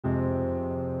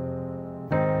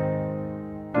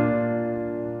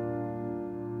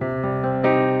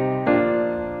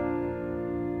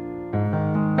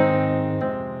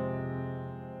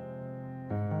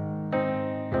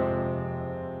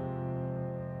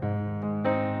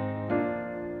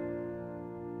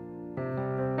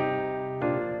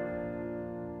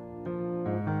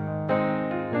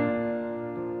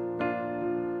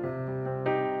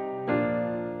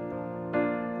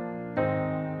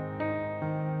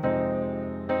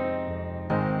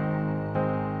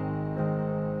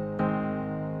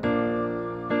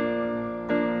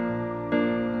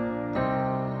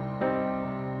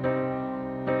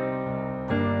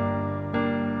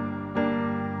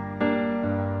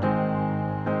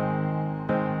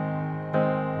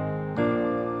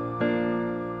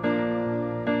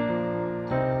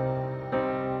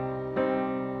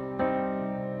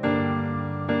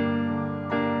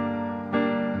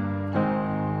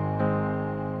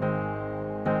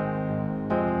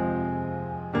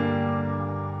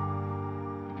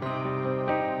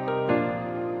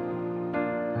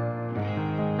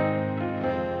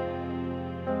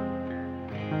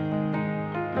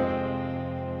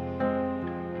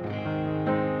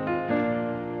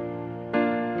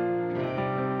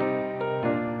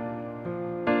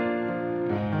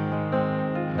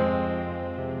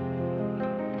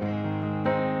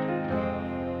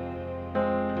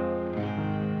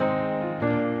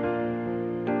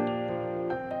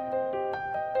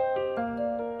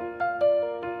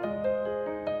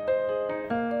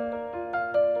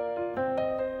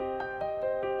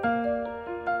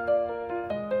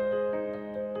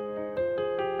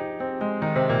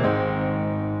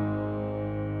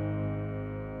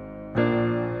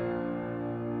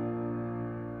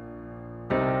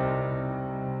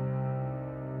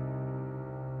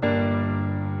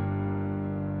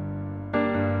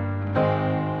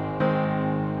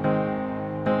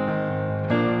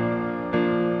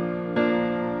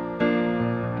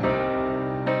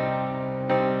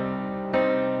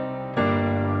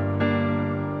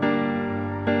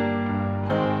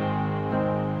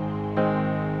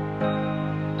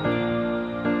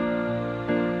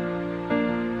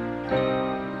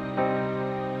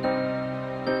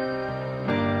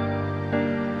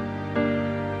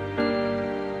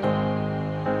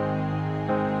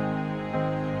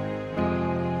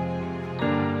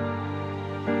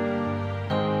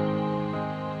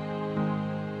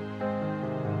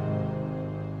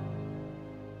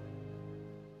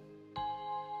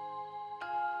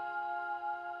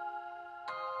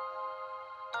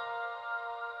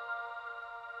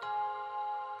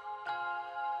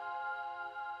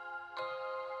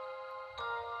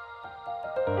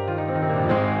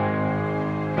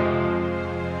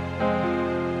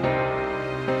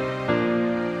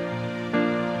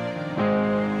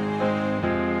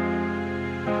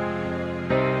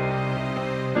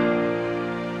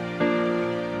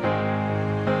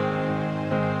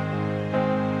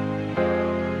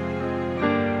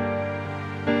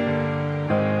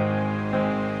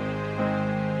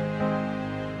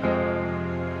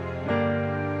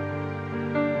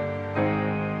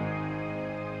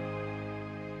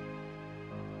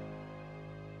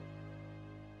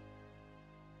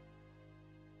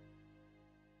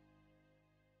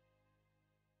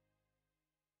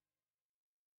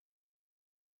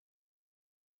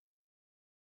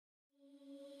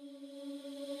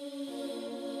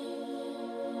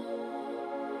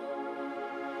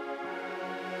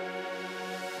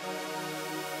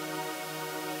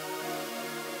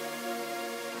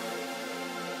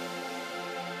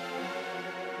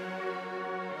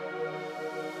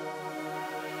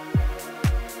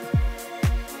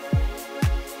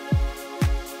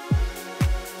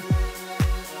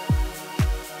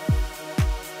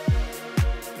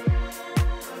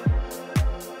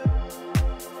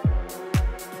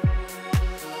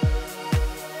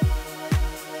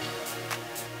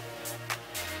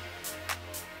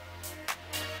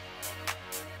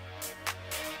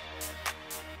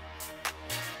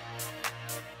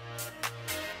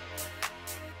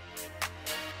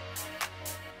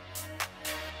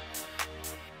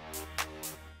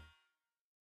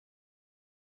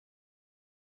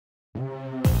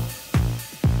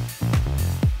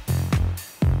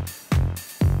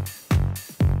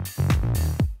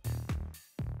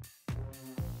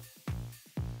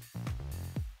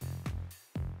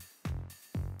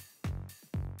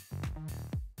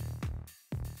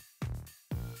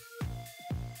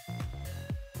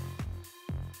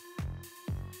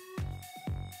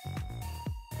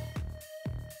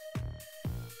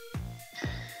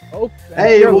Oh,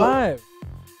 hey, we're live.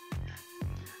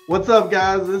 What's up,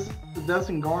 guys? This is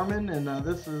Dustin Garman, and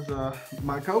this is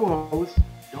my co-host.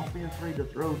 Don't be afraid to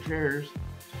throw chairs.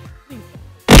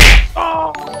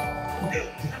 Oh!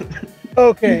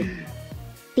 Okay.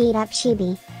 Beat up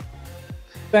Chibi.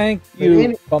 Thank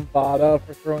you, Bombada,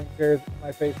 for throwing chairs in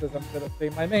my face as I'm going to say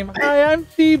my name. Hi, I'm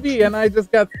Chibi, and I just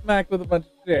got smacked with a bunch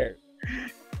of chairs.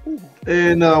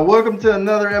 And welcome to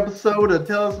another episode of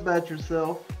Tell Us About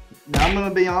Yourself. Now, I'm going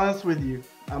to be honest with you.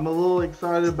 I'm a little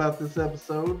excited about this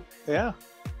episode. Yeah.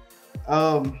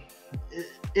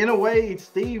 In a way,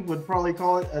 Steve would probably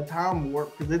call it a time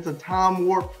warp because it's a time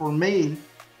warp for me.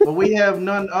 But we have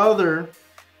none other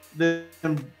than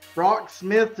Brock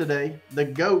Smith today, the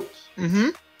GOAT,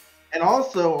 and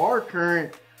also our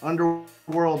current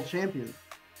Underworld champion.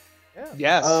 Yeah.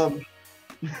 Yes.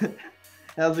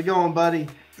 How's it going, buddy?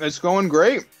 It's going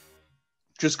great.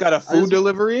 Just got a food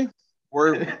delivery.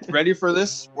 We're ready for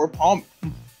this. We're pumped.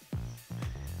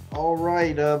 All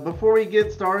right. Before we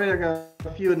get started, I got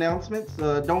a few announcements.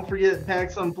 Don't forget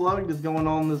PAX Unplugged is going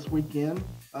on this weekend.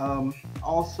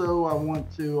 Also, I want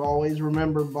to always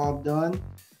remember Bob Dunn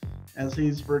as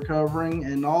he's recovering.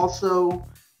 And also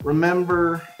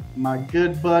remember my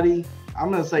good buddy, I'm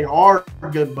going to say our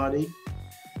good buddy,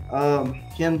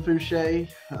 Ken Fouché.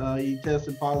 He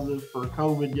tested positive for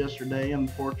COVID yesterday,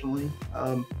 unfortunately.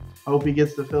 Hope he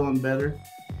gets to feeling better.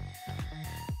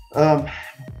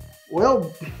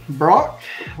 Well, Brock,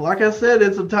 like I said,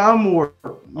 it's a time warp,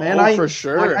 man. For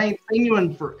sure. I ain't seen you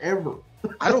in forever.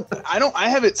 I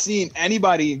haven't seen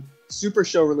anybody Super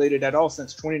Show related at all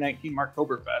since 2019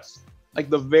 Marktoberfest. Like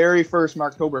the very first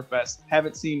Marktoberfest,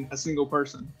 haven't seen a single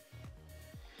person.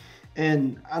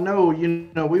 And I know,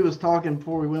 we was talking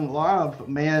before we went live,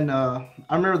 man. I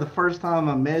remember the first time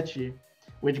I met you,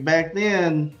 which back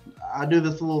then, I do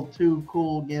this a little too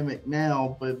cool gimmick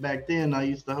now, but back then I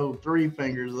used to hold three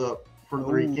fingers up for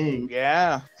Three Kings.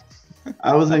 Yeah.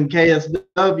 I was in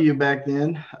KSW back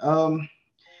then.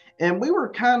 And we were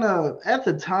kind of, at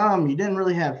the time, you didn't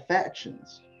really have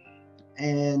factions.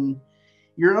 And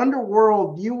your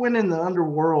Underworld, you went in the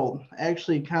Underworld,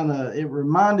 actually it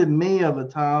reminded me of a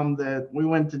time that we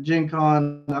went to Gen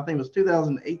Con, I think it was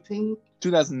 2018?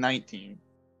 2019.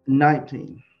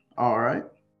 19. All right.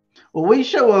 Well, we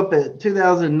show up at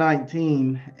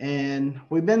 2019, and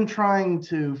we've been trying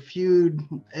to feud.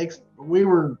 We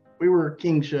were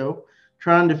King Show,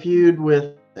 trying to feud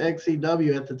with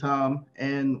XCW at the time,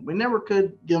 and we never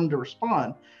could get them to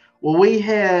respond. Well, we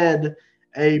had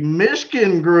a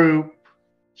Michigan group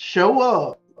show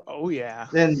up. Oh yeah.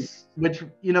 And which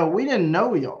we didn't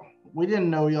know y'all.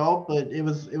 But it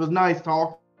was nice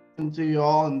talking to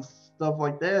y'all and stuff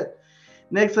like that.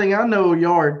 Next thing I know,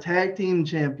 y'all are tag team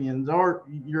champions, or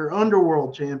your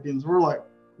Underworld champions. We're like,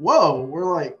 whoa,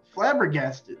 we're like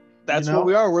flabbergasted. That's what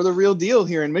we are. We're the real deal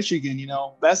here in Michigan,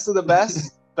 best of the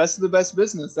best, best of the best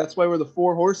business. That's why we're the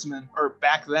Four Horsemen, or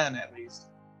back then at least.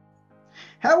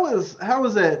 How was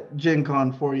that Gen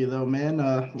Con for you though, man?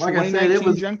 Like I said, it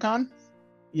was Gen Con?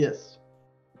 Yes.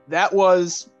 That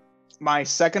was my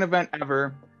second event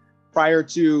ever prior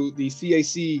to the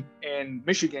CAC in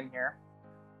Michigan here.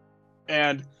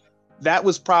 And that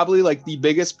was probably like the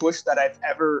biggest push that I've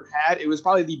ever had. It was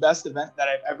probably the best event that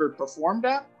I've ever performed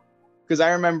at. Because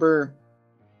I remember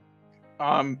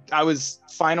I was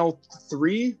final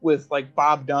 3 with like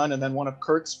Bob Dunn and then one of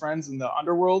Kirk's friends in the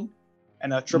Underworld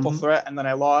and a triple threat, and then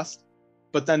I lost.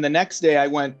 But then the next day I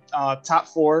went top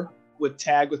 4 with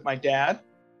tag with my dad,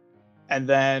 and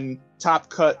then top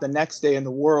cut the next day in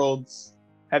the World's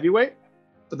heavyweight.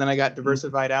 But then I got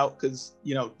diversified out because,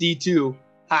 D2,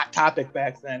 hot topic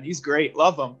back then. He's great.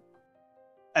 Love him.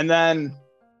 And then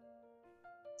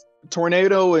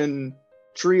Tornado and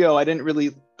Trio, I didn't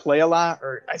really play a lot,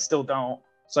 or I still don't.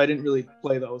 So I didn't really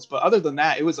play those. But other than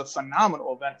that, it was a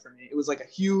phenomenal event for me. It was like a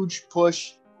huge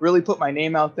push, really put my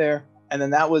name out there. And then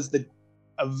that was the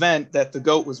event that the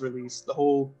GOAT was released, the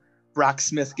whole Brock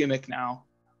Smith gimmick now.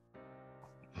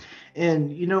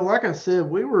 And, like I said,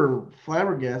 we were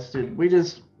flabbergasted.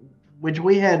 Which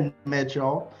we hadn't met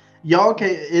y'all. Y'all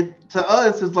came, to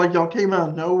us, it's like y'all came out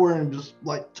of nowhere and just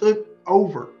like took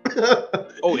over.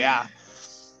 Oh, yeah.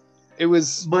 It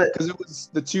was because it was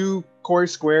the 2 Corey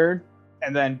Squared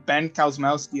and then Ben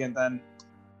Kosmowski and then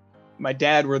my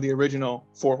dad were the original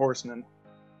 4 Horsemen.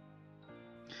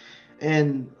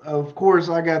 And of course,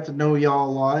 I got to know y'all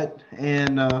a lot.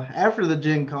 And after the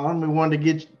Gen Con, we wanted to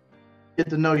get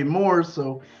to know you more.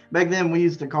 So back then, we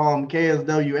used to call them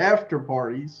KSW after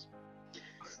parties.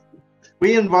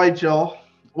 We invite y'all.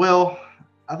 Well,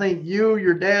 I think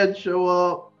your dad show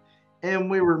up, and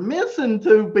we were missing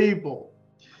 2 people.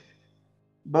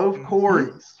 Both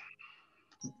Corey's.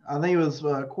 I think it was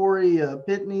Corey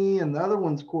Pitney, and the other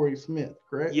one's Corey Smith,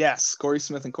 correct? Yes, Corey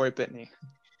Smith and Corey Pitney.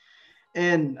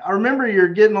 And I remember you're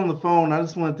getting on the phone. I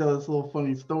just want to tell this little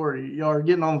funny story. Y'all are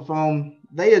getting on the phone.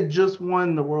 They had just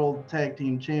won the World Tag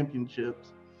Team Championships.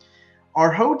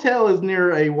 Our hotel is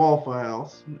near a Waffle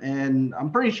House, and I'm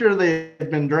pretty sure they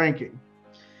had been drinking.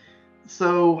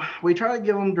 So we try to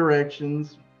give them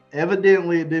directions.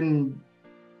 Evidently, it didn't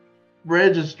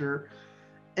register.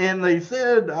 And they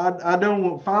said, I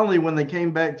don't, finally, when they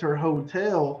came back to our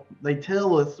hotel, they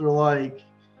tell us, they're like,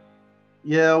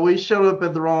 yeah, we showed up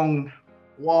at the wrong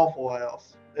Waffle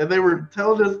House. And they were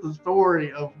telling us the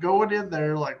story of going in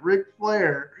there like Ric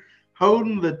Flair,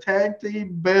 holding the tag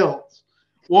team belts,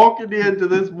 walking into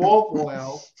this Waffle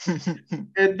House,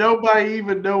 and nobody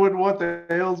even knowing what the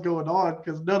hell's going on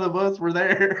because none of us were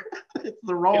there. It's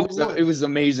the wrong one. It was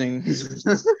amazing.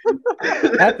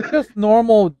 That's just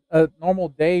normal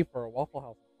day for a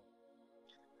Waffle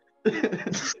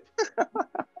House.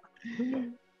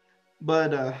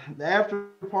 But the after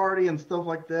party and stuff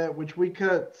like that, which we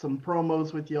cut some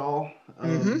promos with y'all,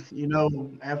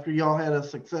 after y'all had a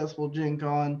successful Gen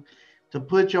Con, to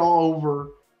put y'all over,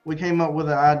 we came up with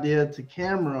an idea to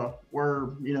camera where,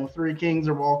 3 Kings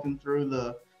are walking through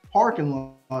the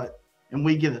parking lot and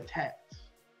we get attacked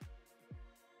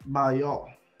by y'all.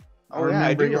 I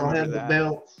remember y'all had the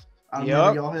belts. I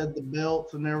remember y'all had the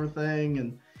belts and everything.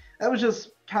 And that was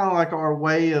just kind of like our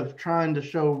way of trying to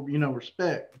show,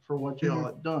 respect for what y'all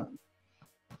had done.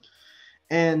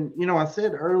 And, I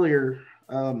said earlier,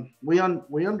 we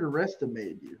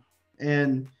underestimated you.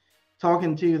 And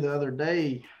talking to you the other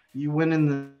day, you went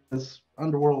in this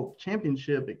Underworld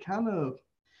Championship. It kind of,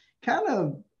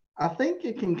 I think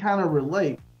it can kind of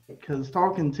relate, because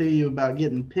talking to you about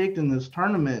getting picked in this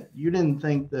tournament, you didn't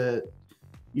think that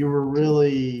you were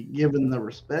really given the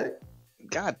respect.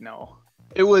 God, no.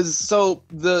 It was so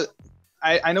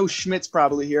I know Schmidt's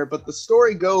probably here, but the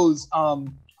story goes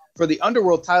for the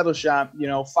Underworld title shot,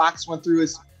 Fox went through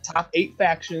his top 8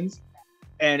 factions,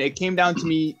 and it came down to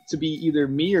me to be either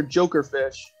me or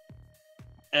Jokerfish.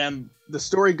 And the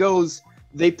story goes,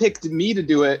 they picked me to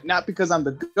do it, not because I'm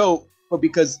the GOAT, but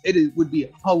because it would be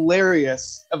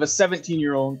hilarious if a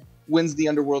 17-year-old wins the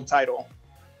Underworld title.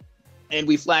 And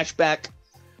we flash forward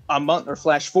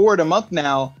a month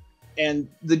now, and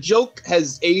the joke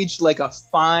has aged like a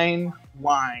fine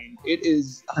wine. It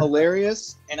is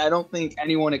hilarious, and I don't think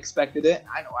anyone expected it.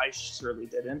 I know I surely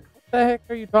didn't. What the heck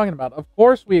are you talking about? Of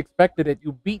course we expected it.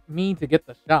 You beat me to get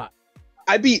the shot.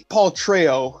 I beat Paul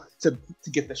Trejo to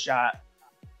get the shot.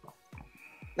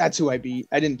 That's who I beat.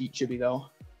 I didn't beat Chibi, though.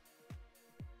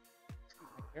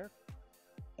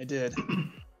 I did.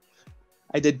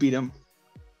 I did beat him.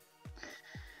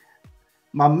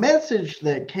 My message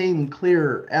that came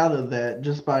clear out of that,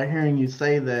 just by hearing you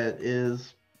say that,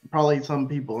 is probably some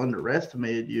people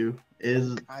underestimated you.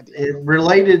 Is it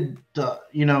related to,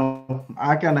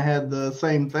 I kind of had the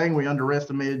same thing. We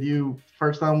underestimated you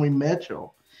first time we met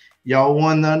y'all. Y'all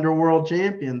won the Underworld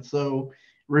Champion. So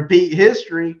repeat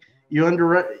history.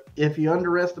 If you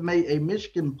underestimate a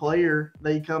Michigan player,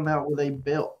 they come out with a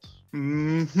belt.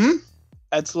 Mm-hmm.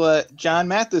 That's what John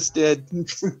Mathis did.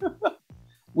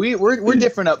 We're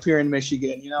different up here in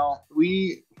Michigan.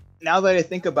 Now that I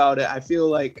think about it, I feel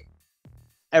like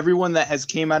everyone that has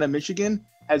came out of Michigan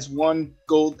has won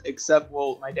gold except,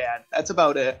 well, my dad. That's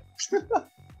about it.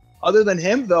 Other than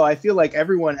him, though, I feel like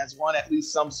everyone has won at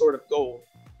least some sort of gold,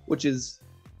 which is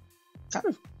kind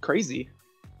of crazy.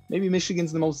 Maybe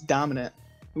Michigan's the most dominant.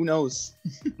 Who knows?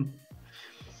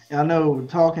 I know,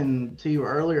 talking to you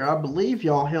earlier, I believe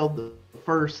y'all held the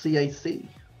first CAC.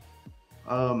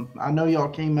 I know y'all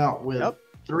came out with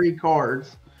 3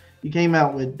 cards. You came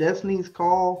out with Destiny's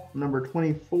Call, number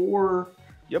 24.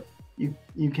 Yep.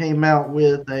 You came out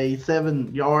with a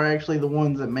 7. Y'all are actually the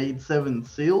ones that made 7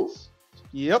 seals.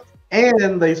 Yep.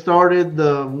 And they started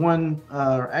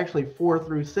the actually 4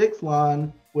 through 6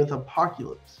 line with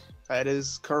Apocalypse. That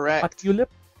is correct.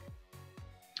 Apocalypse.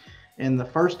 And the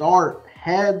first art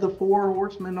had the 4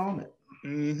 horsemen on it.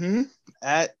 Mm-hmm.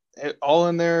 All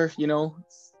in their,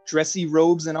 dressy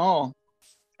robes and all.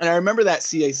 And I remember that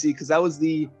CAC because that was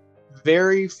the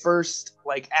very first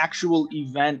actual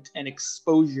event and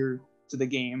exposure to the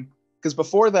game. Because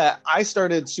before that, I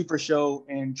started Super Show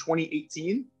in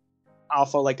 2018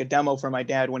 off of a demo for my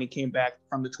dad when he came back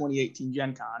from the 2018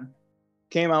 Gen Con.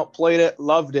 Came out, played it,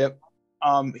 loved it.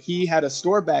 He had a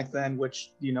store back then,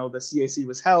 which, the CAC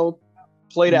was held.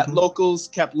 Played at locals,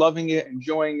 kept loving it,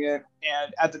 enjoying it.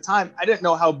 And at the time, I didn't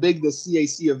know how big the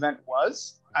CAC event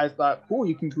was. I thought, cool,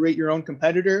 you can create your own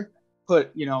competitor,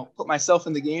 put myself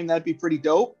in the game. That'd be pretty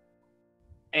dope.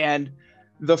 And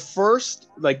the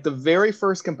very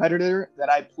first competitor that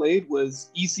I played was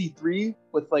EC3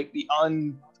 with the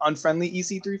unfriendly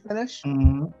EC3 finish.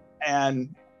 Mm-hmm.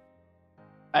 And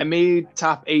I made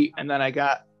top 8, and then I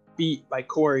got beat by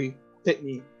Corey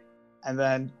Pitney. And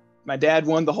then my dad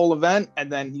won the whole event, and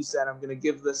then he said, I'm going to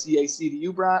give the CAC to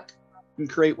you, Brock. You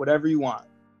can create whatever you want.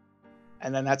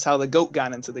 And then that's how the GOAT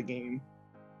got into the game.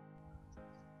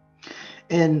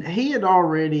 And he had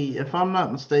already, if I'm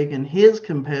not mistaken, his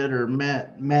competitor,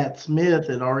 Matt Smith,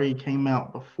 had already came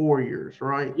out before yours,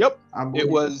 right? Yep. It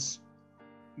was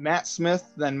Matt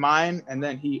Smith, then mine, and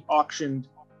then he auctioned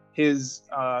his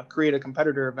create a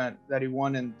competitor event that he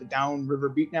won in the Down River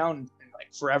Beatdown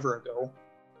forever ago.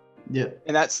 Yeah.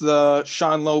 And that's the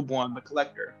Sean Loeb one, the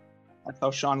collector. That's how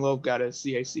Sean Loeb got his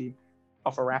CAC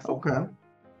off a raffle. Okay.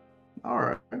 All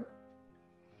right.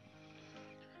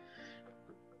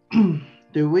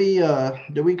 Do we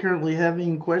currently have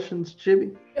any questions,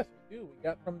 Chibi? Yes, we do. We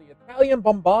got from the Italian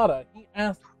Bombada. He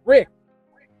asked Rick.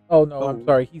 Oh no, I'm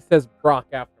sorry. He says Brock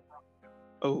after.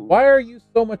 Oh. Why are you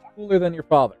so much cooler than your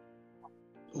father?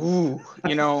 Ooh,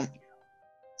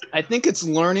 I think it's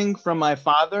learning from my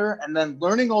father and then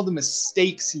learning all the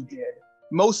mistakes he did,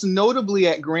 most notably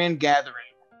at Grand Gathering.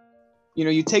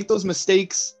 You take those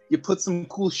mistakes, you put some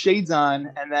cool shades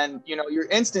on, and then, you're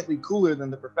instantly cooler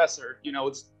than the professor.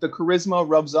 It's the charisma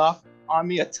rubs off on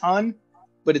me a ton,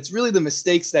 but it's really the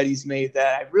mistakes that he's made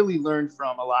that I really learned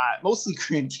from a lot, mostly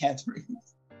Grand Gathering.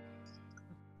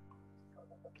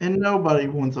 And nobody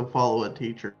wants to follow a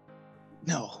teacher.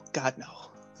 No, God, no.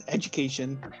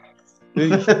 Education. I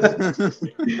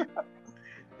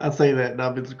say that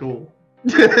up in school.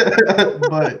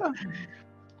 But all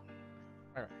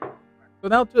right. So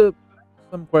now to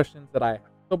some questions that I have.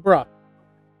 So Brock,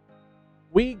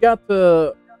 we got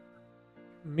to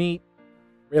meet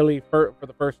really for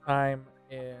the first time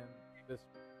in this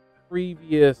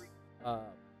previous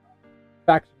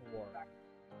faction war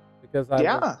because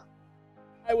I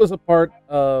was a part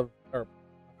of or a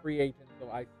free agent, so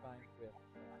I signed with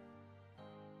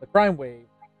the Crime Wave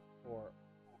for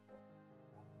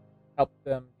help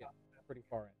them get pretty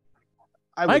far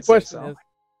in. My question is,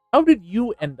 how did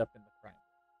you end up in the Crime?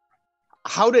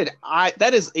 How did I?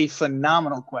 That is a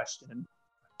phenomenal question.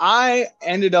 I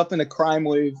ended up in the Crime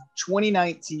Wave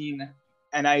 2019,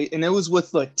 and it was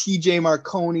with the TJ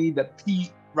Marconi, the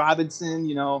Pete Robinson,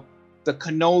 the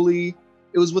Cannoli.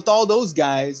 It was with all those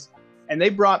guys, and they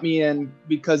brought me in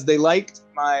because they liked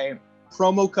my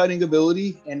promo cutting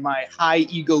ability and my high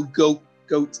ego goat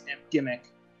gimmick.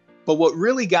 But what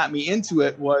really got me into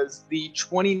it was the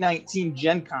 2019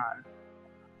 Gen Con.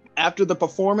 After the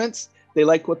performance, they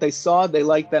liked what they saw. They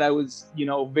liked that I was,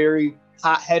 very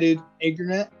hot-headed,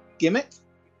 ignorant gimmick.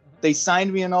 they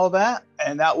signed me and all that,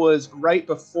 and that was right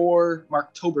before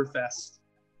Marktoberfest.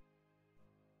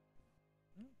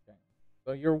 Okay.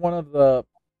 So you're one of the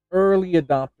early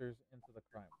adopters into the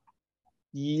crime.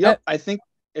 Yep, I think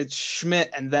it's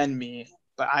Schmidt and then me,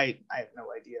 but I have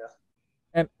no idea.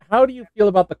 And how do you feel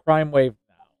about the crime wave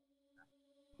now?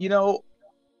 You know,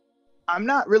 I'm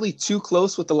not really too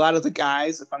close with a lot of the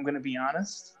guys, if I'm going to be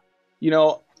honest. You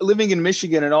know, living in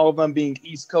Michigan and all of them being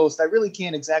East Coast, I really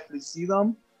can't exactly see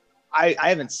them. I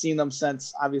haven't seen them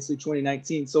since obviously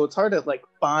 2019, so it's hard to like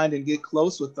bond and get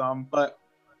close with them. But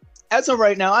as of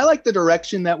right now, I like the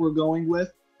direction that we're going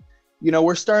with. You know,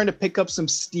 we're starting to pick up some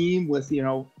steam with, you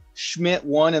know, Schmidt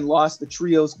won and lost the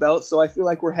trios belt. So I feel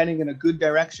like we're heading in a good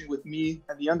direction with me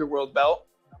and the Underworld belt.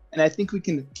 And I think we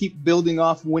can keep building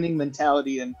off winning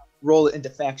mentality and roll it into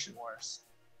faction wars.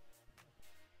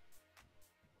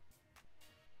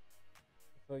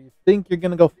 So you think you're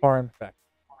gonna go far in fact?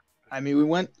 I mean,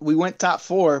 we went top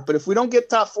 4, but if we don't get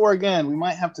top 4 again, we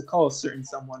might have to call a certain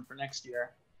someone for next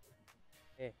year.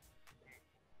 Hey.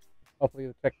 Hopefully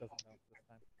the check doesn't bounce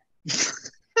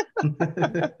this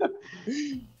time.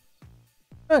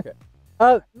 Okay.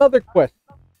 Another question.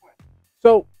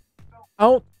 So,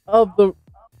 out of the,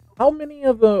 how many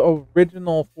of the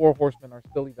original Four Horsemen are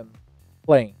still even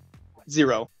playing?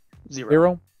 Zero.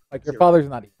 Like your father's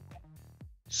not even.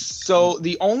 So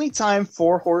the only time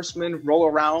Four Horsemen roll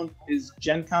around is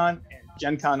Gen Con and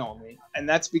Gen Con only. And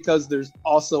that's because there's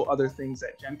also other things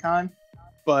at Gen Con.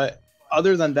 But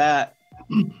other than that,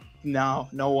 no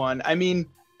one. I mean,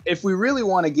 if we really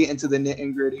want to get into the nit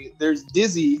and gritty, there's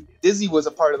Dizzy. Dizzy was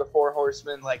a part of the Four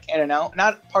Horsemen, like in and out.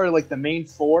 Not part of like the main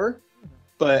 4,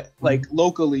 but like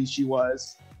locally she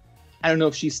was. I don't know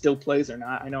if she still plays or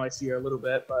not. I know I see her a little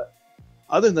bit, but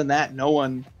other than that, no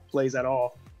one plays at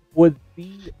all. Would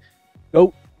the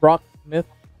GOAT Brock Smith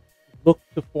look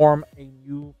to form a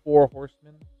new Four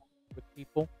Horsemen with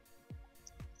people?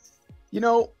 You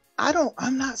know,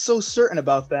 I'm not so certain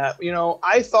about that. You know,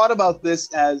 I thought about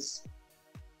this as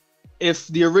if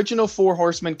the original Four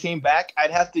Horsemen came back,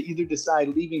 I'd have to either decide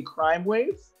leaving Crime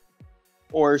Wave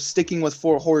or sticking with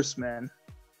Four Horsemen.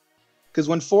 Because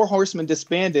when Four Horsemen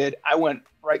disbanded, I went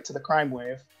right to the Crime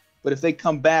Wave. But if they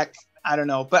come back, I don't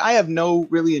know. But I have no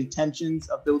really intentions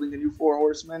of building a new Four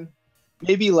Horsemen.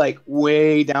 Maybe like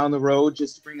way down the road,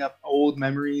 just to bring up old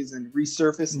memories and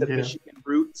resurface the Michigan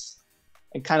roots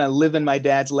and kind of live in my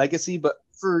dad's legacy. But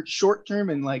for short term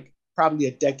and like probably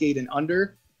a decade and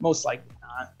under, most likely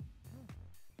not.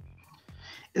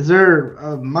 Is there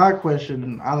my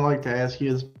question I'd like to ask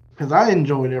you is because I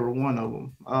enjoyed every one of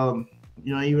them.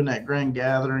 You know, even at Grand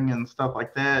Gathering and stuff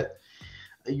like that.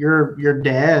 Your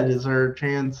dad, is there a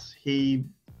chance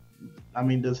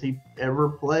does he ever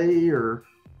play or?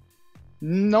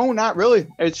 No, not really.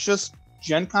 It's just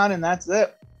Gen Con and that's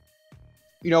it.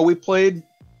 You know, we played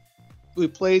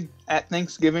at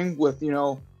Thanksgiving with, you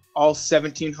know, all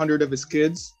 1,700 of his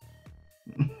kids.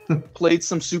 Played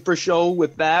some Super Show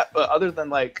with that, but other than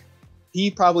like,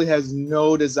 he probably has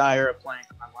no desire of playing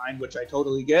online, which I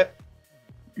totally get.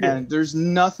 Yeah. And there's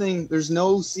no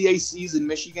CACs in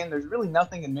Michigan. There's really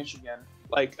nothing in Michigan,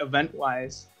 like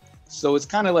event-wise. So it's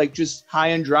kind of like just high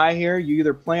and dry here. You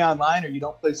either play online or you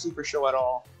don't play Super Show at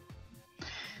all.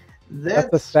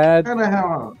 That's a sad. Kind of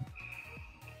how.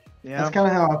 Yeah. That's kind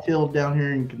of how I feel down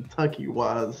here in Kentucky.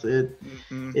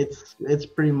 It's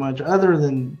pretty much, other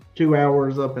than 2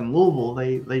 hours up in Louisville,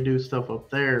 they do stuff up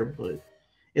there, but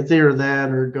it's either that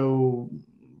or go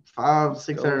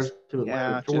 5-6 hours to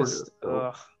Atlanta,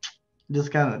 Georgia. It's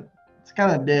kind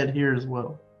of dead here as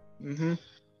well. All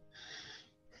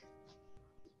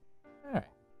right.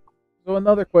 So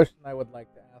another question I would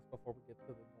like to ask before we get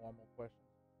to the normal question: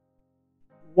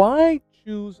 why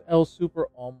choose El Super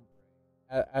Hombre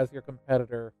as your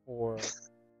competitor for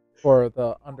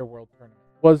the Underworld tournament?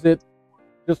 Was it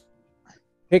just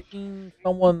picking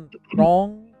someone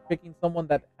strong, picking someone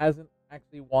that hasn't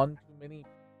actually won too many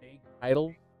big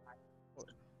titles?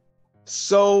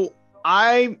 So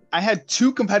I had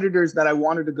 2 competitors that I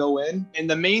wanted to go in, and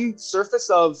the main surface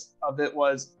of it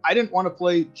was I didn't want to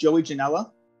play Joey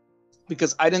Janela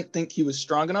because I didn't think he was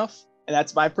strong enough, and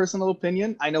that's my personal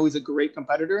opinion. I know he's a great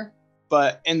competitor,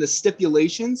 but in the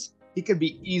stipulations, he could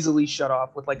be easily shut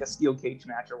off with like a steel cage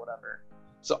match or whatever.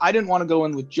 So I didn't want to go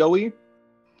in with Joey.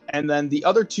 And then the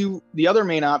other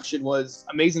main option was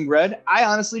Amazing Red. I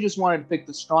honestly just wanted to pick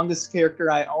the strongest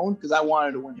character I owned because I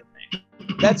wanted to win the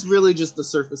thing. That's really just the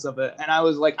surface of it. And I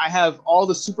was like, I have all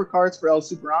the super cards for El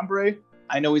Super Hombre.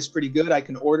 I know he's pretty good. I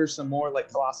can order some more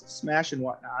like Colossal Smash and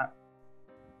whatnot.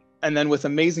 And then with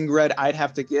Amazing Red, I'd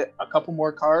have to get a couple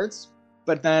more cards.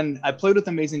 But then I played with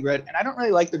Amazing Red, and I don't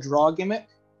really like the draw gimmick.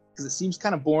 because it seems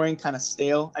kind of boring, kind of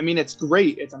stale. I mean, it's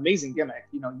great. It's amazing gimmick.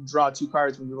 You draw 2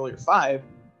 cards when you roll your 5.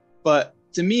 But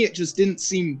to me, it just didn't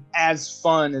seem as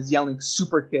fun as yelling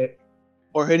super kick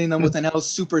or hitting them with an L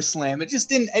super slam. It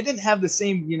didn't have the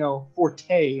same,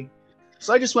 forte.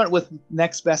 So I just went with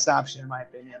next best option, in my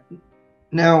opinion.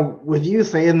 Now, with you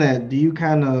saying that, do you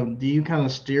kind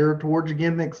of steer towards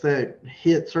gimmicks that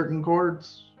hit certain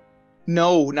cards?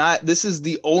 No, not. This is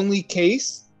the only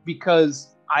case because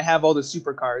I have all the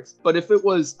super cards. But if it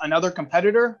was another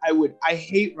competitor, I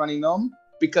hate running them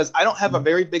because I don't have a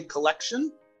very big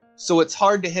collection. So it's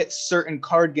hard to hit certain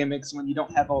card gimmicks when you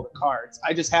don't have all the cards.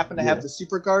 I just happen to have the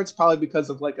super cards, probably because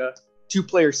of like a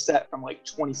 2-player set from like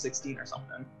 2016 or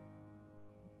something.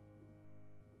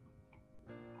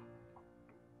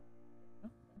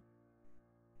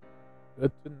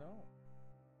 Good to know.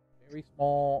 Very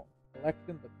small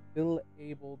collection, but still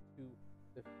able to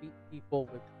defeat people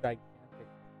with gigantic.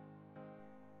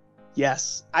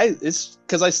 Yes, it's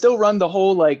because I still run the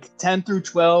whole like 10 through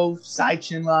 12 side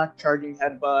chin lock, charging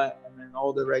headbutt, and then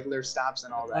all the regular stops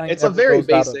and all that. It's a very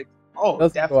basic.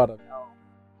 Definitely.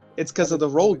 It's because of the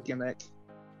roll gimmick.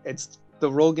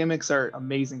 The roll gimmicks are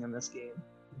amazing in this game.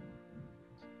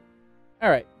 All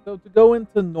right, so to go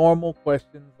into normal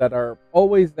questions that are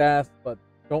always asked but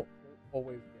don't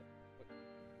always get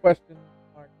question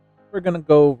mark, we're gonna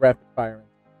go rapid fire.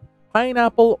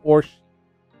 Pineapple or sheep?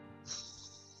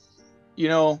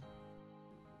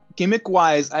 Gimmick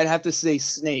wise, I'd have to say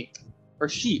snake or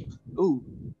sheep. Ooh,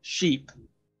 sheep.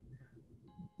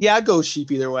 Yeah, I'd go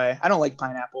sheep either way. I don't like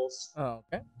pineapples. Oh,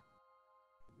 okay.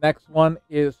 Next one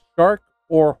is shark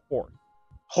or horse?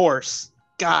 Horse.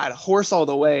 God, horse all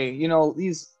the way.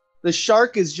 The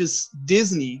shark is just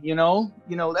Disney,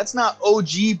 that's not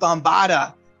OG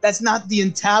Bombada. That's not the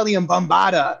Italian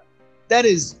Bombada. That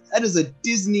is a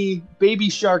Disney baby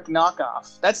shark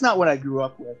knockoff. That's not what I grew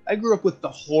up with. I grew up with the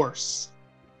horse.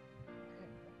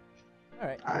 All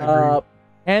right.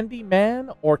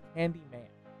 Candyman or Candyman?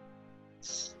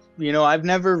 I've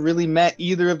never really met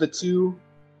either of the two,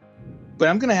 but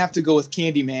I'm gonna have to go with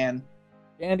Candyman.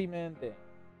 Candyman then.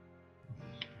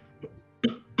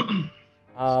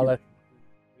 Let's see.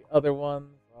 The other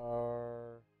ones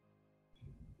are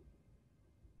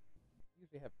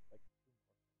usually have like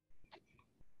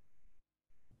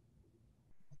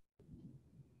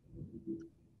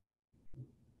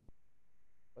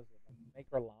was it like snake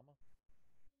or llama?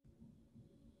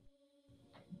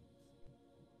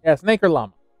 Yeah, snake or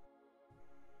llama.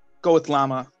 Go with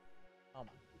llama. Llama.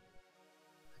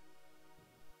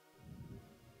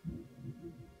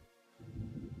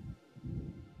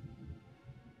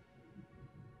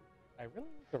 I really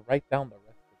need to write down the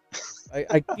rest of this.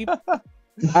 I keep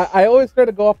I always try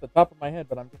to go off the top of my head,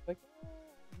 but I'm just like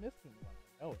I'm missing one.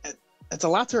 I know it. It's a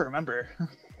lot to remember.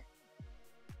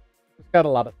 Just got a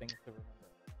lot of things to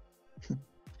remember.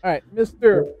 All right,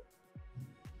 Mr.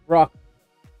 Rock,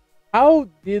 how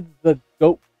did the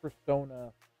GOAT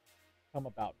persona come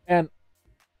about? And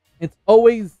it's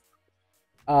always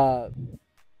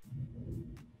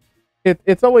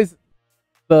it's always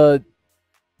the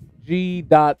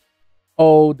G.O.A.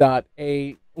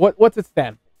 What's it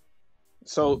stand for?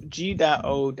 So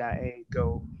G.O.A.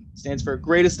 GOAT stands for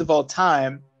greatest of all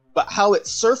time, but how it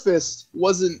surfaced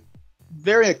wasn't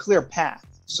very a clear path.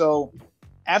 So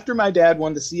after my dad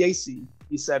won the CAC,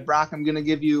 he said, Brock, I'm going to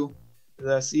give you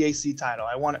the CAC title.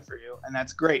 I want it for you. And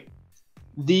that's great.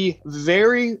 The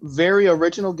very, very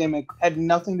original gimmick had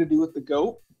nothing to do with the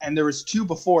GOAT. And there was 2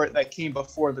 before it that came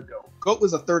before the GOAT. GOAT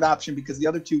was a third option because the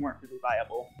other 2 weren't really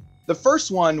viable. The first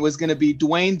one was going to be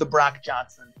Dwayne the Brock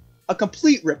Johnson, a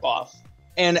complete ripoff.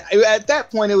 And at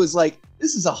that point, it was like,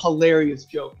 this is a hilarious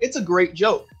joke. It's a great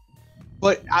joke.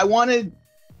 But I wanted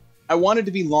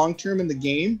to be long-term in the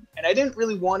game, and I didn't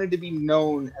really want it to be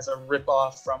known as a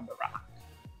ripoff from The Rock.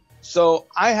 So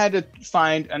I had to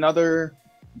find another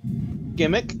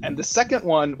gimmick, and the second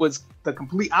one was the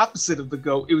complete opposite of the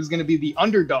GOAT. It was going to be the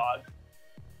underdog.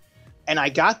 And I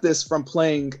got this from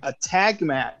playing a tag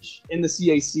match in the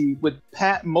CAC with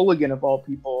Pat Mulligan, of all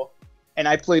people, and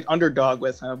I played underdog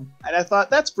with him. And I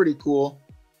thought, that's pretty cool.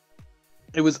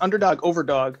 It was underdog,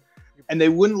 overdog, and they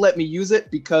wouldn't let me use it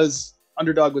because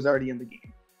underdog was already in the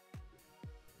game.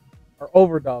 Or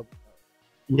overdog?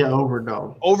 Yeah,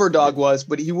 overdog. Overdog was,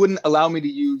 but he wouldn't allow me to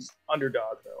use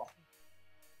underdog, though.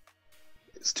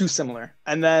 It's too similar.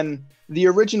 And then the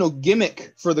original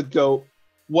gimmick for the GOAT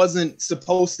wasn't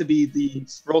supposed to be the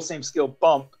roll same skill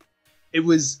bump. It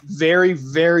was very,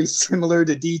 very similar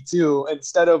to D2.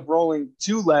 Instead of rolling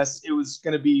 2 less, it was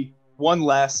going to be 1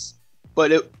 less.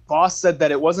 But boss said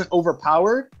that it wasn't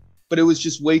overpowered, but it was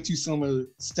just way too similar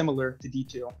to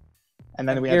D2. and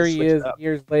then And we had here to he switch it is up.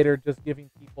 years later, just giving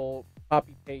people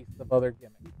copy paste of other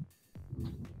gimmicks.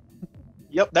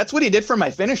 Yep, that's what he did for my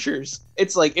finishers.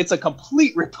 It's like it's a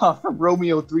complete ripoff from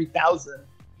Romeo 3000,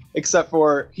 except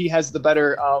for he has the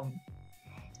better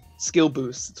skill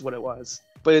boost. That's what it was,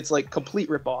 but it's like complete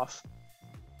ripoff.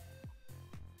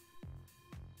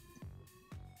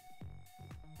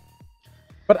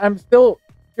 But I'm still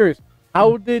curious.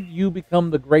 How did you become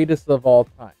the greatest of all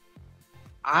time?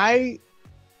 I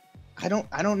I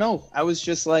don't know. I was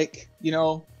just like,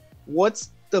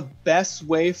 what's the best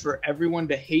way for everyone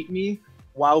to hate me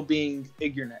while being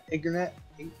ignorant? Ignorant?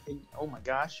 Oh my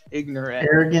gosh, ignorant.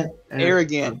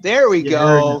 Arrogant. There we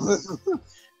go.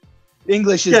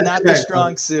 English is not the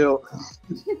strong suit.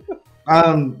 I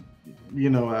was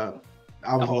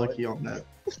lucky on that.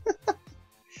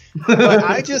 But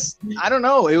I don't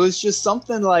know. It was just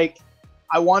something like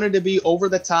I wanted to be over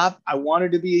the top. I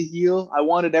wanted to be a heel. I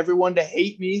wanted everyone to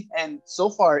hate me. And so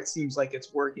far, it seems like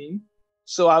it's working.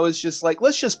 So I was just like,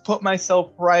 let's just put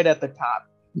myself right at the top.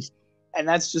 And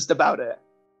that's just about it.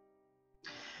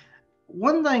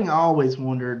 One thing I always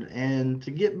wondered, and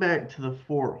to get back to the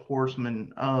Four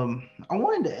Horsemen, I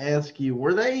wanted to ask you,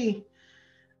 were they?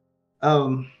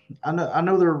 I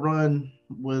know their run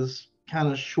was kind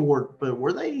of short, but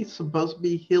were they supposed to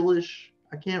be heelish?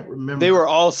 I can't remember. They were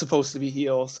all supposed to be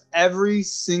heels. Every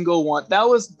single one. That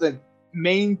was the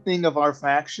main thing of our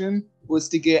faction, was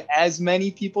to get as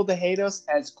many people to hate us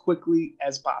as quickly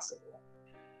as possible.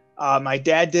 My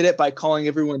dad did it by calling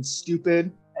everyone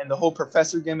stupid and the whole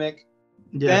professor gimmick.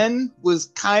 Yeah. Ben was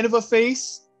kind of a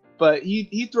face, but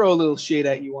he'd throw a little shade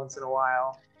at you once in a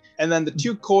while. And then the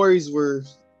two Corys were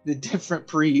the different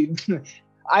breed.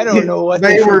 I don't know what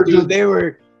they were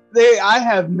doing. I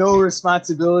have no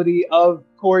responsibility of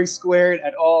Corey Squared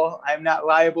at all. I'm not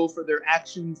liable for their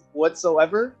actions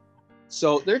whatsoever.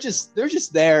 So they're just there,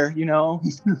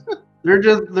 They're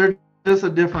just a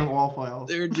different wallflower.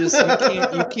 They're just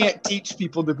you can't teach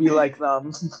people to be like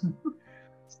them.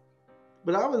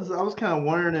 But I was kind of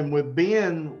wondering, and with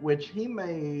Ben, which he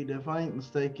made, if I ain't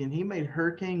mistaken, he made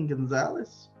Hurricane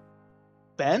Gonzalez.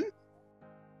 Ben?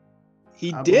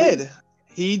 He did.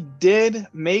 He did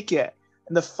make it.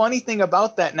 And the funny thing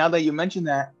about that, now that you mention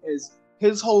that, is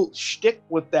his whole shtick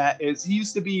with that is he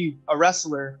used to be a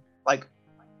wrestler, like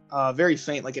very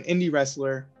faint, like an indie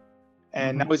wrestler,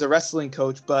 and now he's a wrestling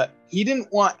coach. But he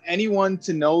didn't want anyone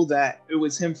to know that it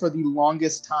was him for the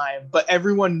longest time, but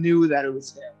everyone knew that it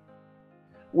was him,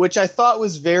 which I thought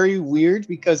was very weird,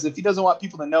 because if he doesn't want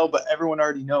people to know, but everyone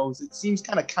already knows, it seems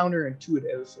kind of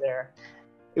counterintuitive there.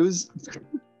 It was,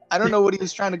 I don't know what he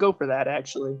was trying to go for that,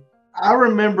 actually. I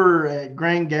remember at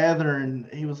Grand Gathering,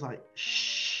 he was like,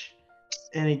 shh.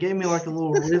 And he gave me like a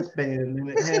little wristband, and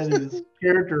it had his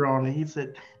character on it. He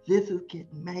said, this is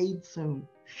getting made soon.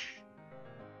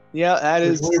 Yeah, that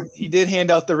is, he did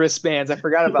hand out the wristbands. I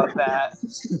forgot about that.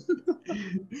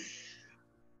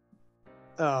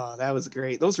 Oh, that was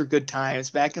great. Those were good times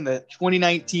back in the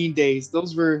 2019 days.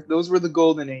 Those were the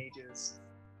golden ages.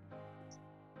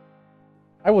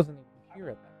 I wasn't even here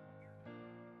at that.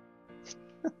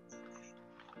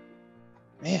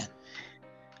 Man,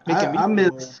 I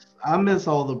miss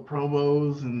all the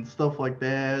promos and stuff like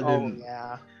that. Oh and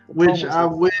yeah, which I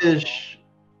wish.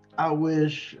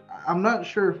 I'm not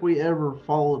sure if we ever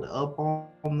followed up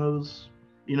on those.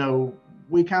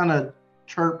 We kind of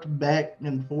chirped back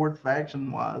and forth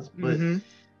faction wise, but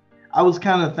I was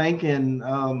kind of thinking,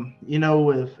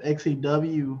 if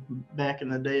XEW back in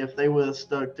the day, if they would have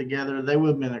stuck together, they would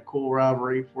have been a cool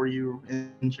rivalry for you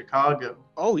in Chicago.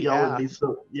 Oh yeah, y'all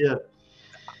would be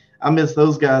I miss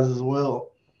those guys as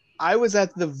well. I was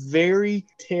at the very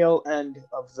tail end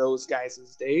of those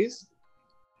guys' days,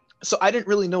 so I didn't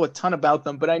really know a ton about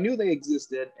them, but I knew they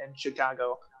existed in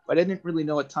Chicago, but I didn't really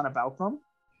know a ton about them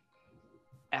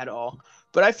at all.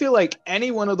 But I feel like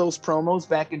any one of those promos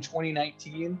back in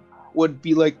 2019 would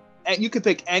be like, you could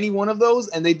pick any one of those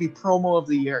and they'd be promo of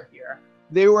the year here.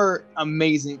 They were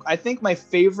amazing. I think my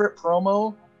favorite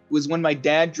promo was when my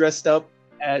dad dressed up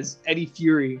as Eddie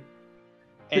Fury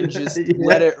and just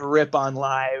let it rip on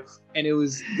live. And it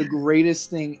was the greatest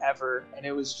thing ever. And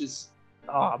it was just,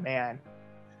 oh man.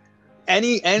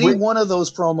 Any one of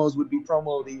those promos would be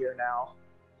promo of the year now.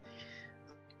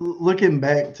 Looking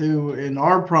back too, in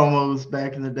our promos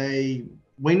back in the day,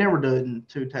 we never did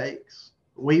 2 takes.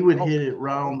 We would hit it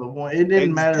right on the one. It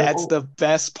didn't matter. That's the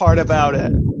best part about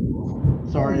it.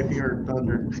 Sorry if you heard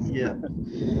thunder. Yeah.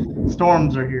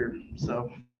 Storms are here,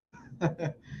 so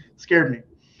scared me.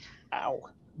 Ow.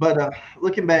 But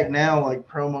looking back now, like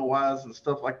promo wise and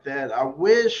stuff like that, I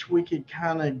wish we could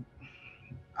kind of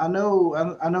I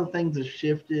know things have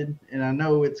shifted, and I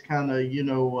know it's kind of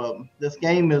this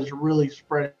game has really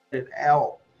spread it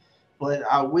out. But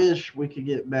I wish we could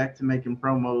get back to making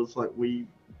promos like we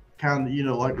kind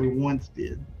of like we once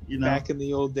did. Back in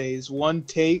the old days, one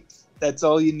take. That's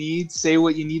all you need. Say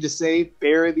what you need to say.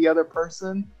 Bury the other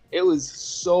person. It was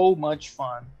so much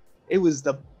fun. It was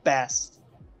the best.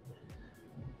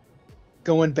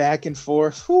 Going back and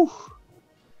forth. Whew.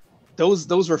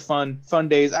 Those were fun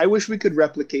days. I wish we could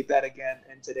replicate that again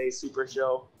in today's Super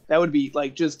Show. That would be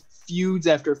like just feuds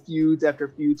after feuds after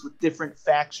feuds with different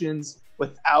factions.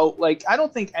 Without like, I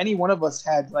don't think any one of us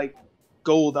had like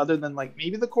gold other than like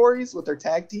maybe the Corys with their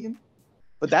tag team,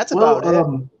 but that's about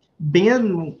it.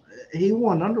 Ben, he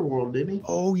won Underworld, didn't he?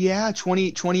 Oh yeah,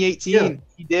 2018. Yeah.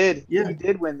 He did. Yeah. He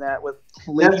did win that with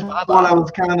Lady That's Baba. what I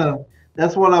was kind of.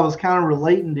 That's what I was kind of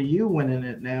relating to you winning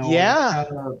it. Now, yeah,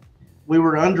 we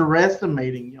were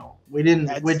underestimating y'all. We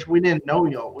didn't know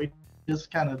y'all. We just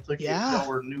kind of took it y'all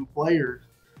were new players,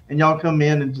 and y'all come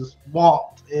in and just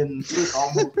walked and took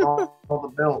almost all the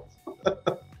belts.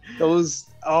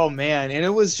 Oh man, and it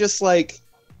was just like,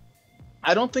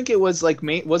 I don't think it was like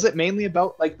was it mainly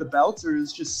about like the belts, or it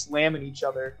was just slamming each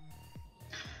other?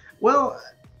 Well,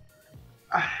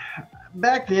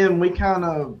 back then we kind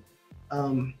of,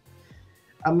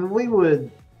 we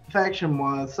would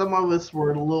faction-wise, some of us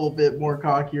were a little bit more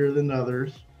cockier than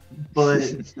others,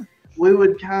 but we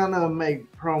would kind of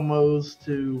make promos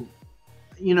to,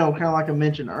 kind of like I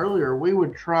mentioned earlier, we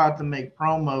would try to make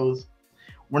promos.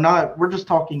 We're just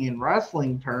talking in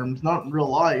wrestling terms, not in real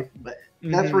life, but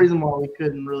that's the reason why we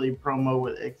couldn't really promo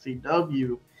with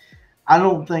XCW. I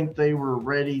don't think they were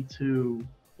ready to,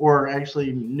 or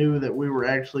actually knew that we were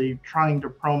actually trying to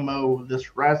promo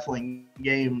this wrestling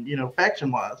game,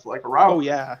 faction-wise, like a rivalry. Oh,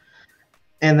 yeah.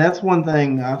 And that's one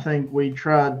thing I think we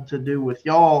tried to do with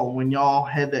y'all when y'all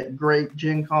had that great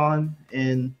Gen Con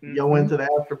and y'all went to the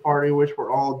after party, which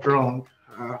we're all drunk.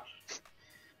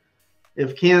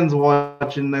 If Ken's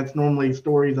watching, that's normally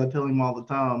stories I tell him all the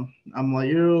time. I'm like,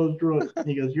 you're drunk.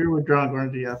 He goes, you were drunk,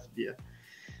 aren't you? I said, yeah.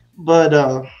 But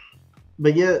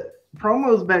yeah,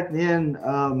 promos back then,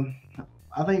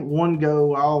 I think one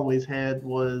go I always had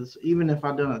was, even if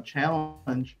I done a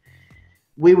challenge,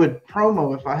 we would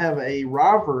promo. If I have a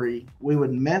rivalry, we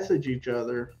would message each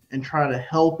other and try to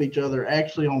help each other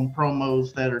actually on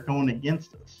promos that are going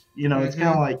against us. It's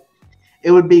kind of like, it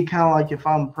would be kind of like if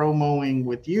I'm promoing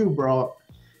with you, Brock,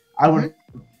 I would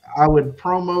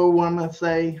promo what I'm going to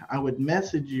say. I would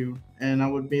message you and I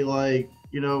would be like,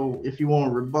 if you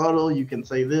want a rebuttal, you can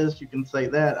say this, you can say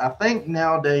that. I think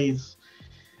nowadays,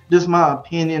 just my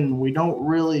opinion, we don't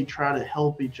really try to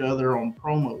help each other on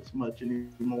promos much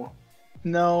anymore.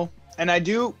 No, and I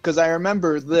do, because I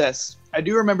remember this. I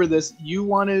do remember this. You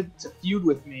wanted to feud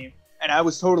with me, and I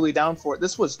was totally down for it.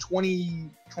 This was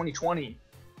 2020.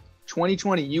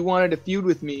 2020, you wanted to feud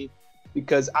with me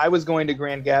because I was going to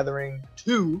Grand Gathering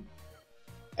 2,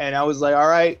 and I was like, all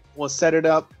right, we'll set it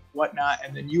up, whatnot,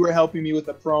 and then you were helping me with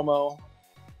the promo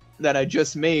that I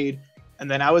just made, and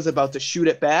then I was about to shoot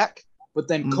it back, but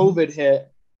then COVID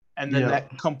hit, and then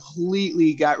that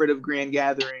completely got rid of Grand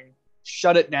Gathering,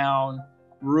 shut it down,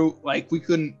 like we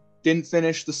didn't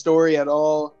finish the story at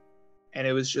all, and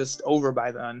it was just over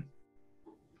by then.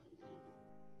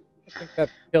 I think that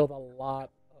killed a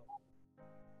lot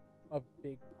of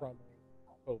big promo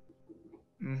hope.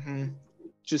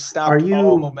 Just stopped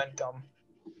all momentum.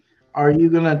 Are you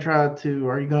gonna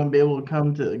be able to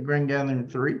come to Grand Gathering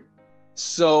 3?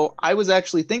 So I was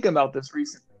actually thinking about this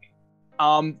recently.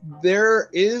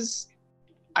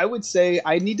 I would say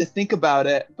I need to think about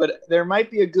it, but there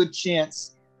might be a good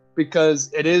chance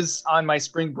because it is on my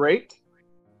spring break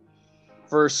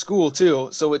for school too,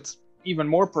 so it's even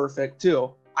more perfect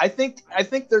too. I think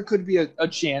there could be a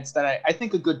chance that I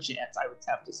think a good chance, I would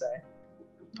have to say.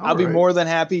 I'll be more than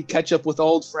happy, catch up with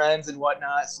old friends and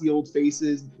whatnot, see old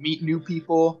faces, meet new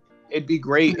people. It'd be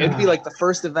great. It'd be like the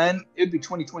first event. It'd be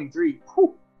 2023.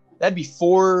 Whew. That'd be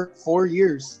 4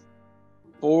 years.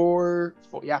 4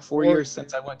 years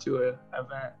since I went to an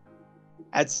event.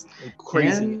 That's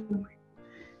crazy. And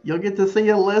you'll get to see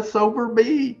a less sober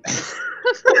me.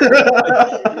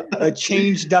 A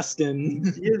changed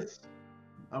Dustin. Yes.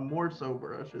 I'm more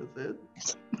sober, I should have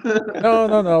said.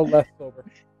 No, less sober.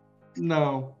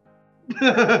 No. All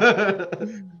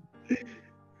right.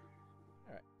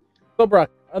 So, Brock,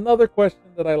 another question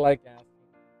that I like asking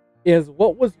is,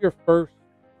 what was your first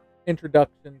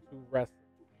introduction to wrestling?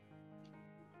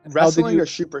 And wrestling or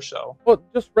Super Show? Well,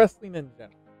 just wrestling in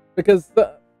general. Because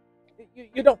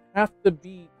you don't have to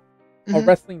be a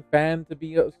wrestling fan to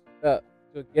be to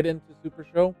get into Super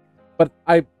Show, but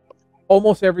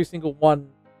almost every single one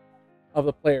of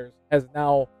the players has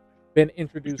now been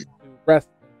introduced to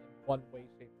wrestling in one way,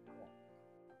 shape,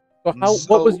 or form. So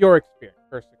what was your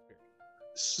first experience?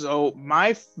 So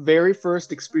my very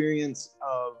first experience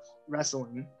of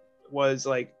wrestling was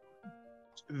like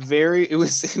it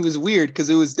was weird because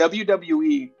it was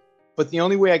WWE, but the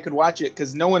only way I could watch it,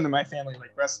 because no one in my family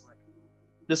liked wrestling.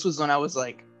 This was when I was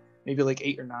like maybe like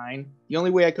 8 or 9. The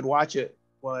only way I could watch it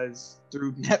was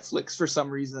through Netflix for some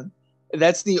reason.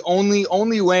 That's the only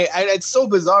way. It's so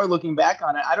bizarre looking back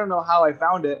on it. I don't know how I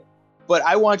found it, but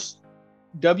I watched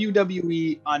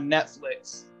WWE on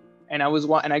Netflix, and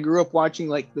I grew up watching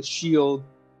like The Shield,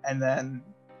 and then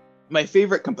my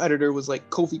favorite competitor was like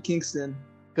Kofi Kingston,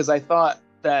 because I thought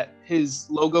that his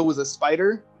logo was a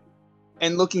spider,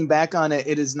 and looking back on it,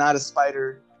 it is not a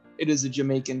spider. It is a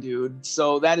Jamaican dude.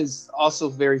 So that is also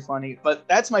very funny. But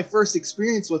that's my first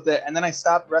experience with it, and then I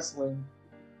stopped wrestling,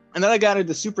 and then I got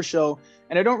into Super Show,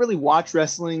 and I don't really watch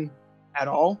wrestling at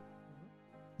all.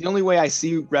 The only way I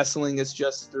see wrestling is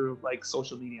just through like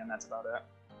social media, and that's about it.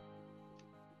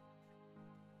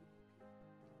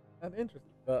 That's interesting.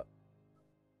 But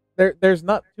there's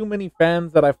not too many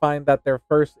fans that I find that their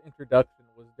first introduction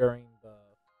was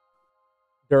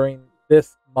during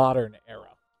this modern era.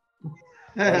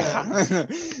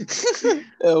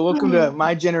 Welcome to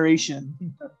my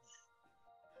generation.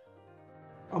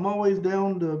 I'm always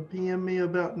down to PM me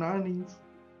about 90s.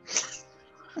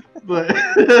 But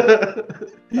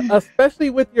especially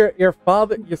with your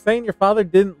father, you're saying your father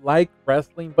didn't like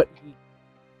wrestling, but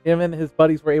him and his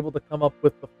buddies were able to come up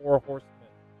with the Four Horsemen.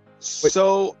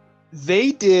 So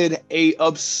they did a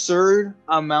absurd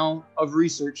amount of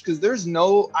research, because there's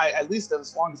at least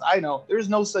as long as I know, there's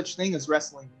no such thing as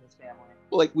wrestling in this family.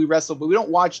 Like, we wrestle, but we don't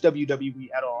watch WWE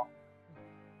at all.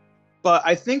 But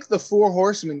I think the Four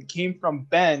Horsemen came from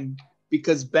Ben,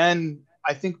 because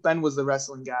I think Ben was the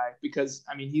wrestling guy, because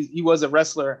I mean he was a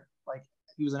wrestler, like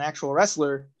he was an actual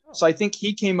wrestler. So I think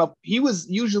he came up. He was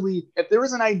usually, if there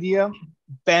was an idea,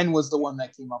 Ben was the one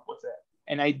that came up with it.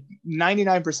 And I'm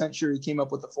 99% sure he came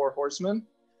up with the Four Horsemen.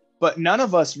 But none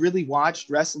of us really watched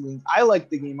wrestling. I liked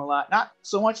the game a lot, not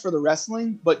so much for the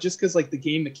wrestling, but just because like the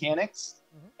game mechanics.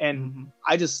 And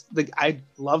I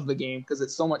love the game because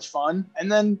it's so much fun.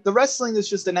 And then the wrestling is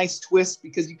just a nice twist,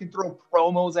 because you can throw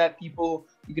promos at people,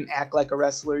 you can act like a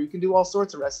wrestler, you can do all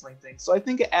sorts of wrestling things. So I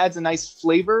think it adds a nice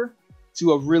flavor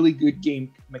to a really good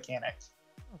game mechanic.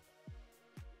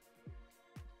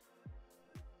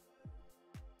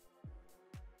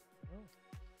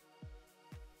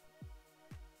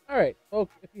 All right,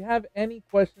 folks, if you have any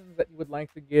questions that you would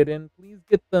like to get in, please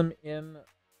get them in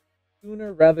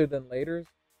sooner rather than later,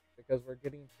 because we're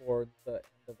getting towards the end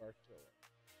of our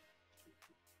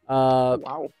show.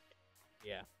 Wow.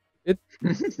 Yeah.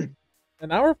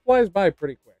 An hour flies by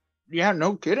pretty quick. Yeah,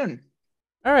 no kidding.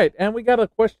 All right, and we got a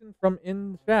question from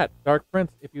in chat. Dark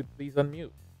Prince, if you'd please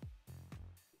unmute.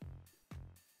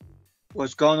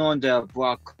 What's going on there,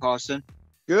 Brock Carson?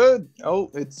 Good. Oh,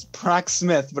 it's Brock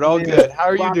Smith, but all good. How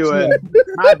are Brock you doing?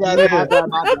 My bad.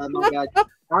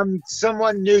 I'm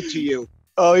someone new to you.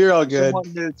 Oh, you're all good.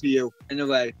 Someone new to you.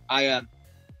 Anyway, I am.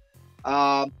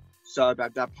 Sorry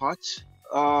about that part.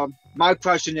 My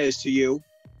question is to you.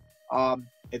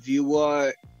 If you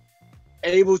were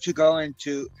able to go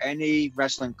into any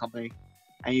wrestling company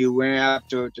and you went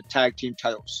after the tag team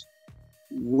titles,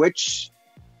 which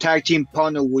tag team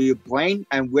partner will you bring,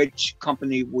 and which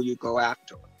company will you go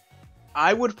after?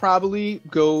 I would probably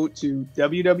go to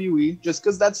WWE, just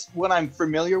because that's what I'm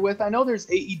familiar with. I know there's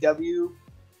AEW,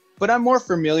 but I'm more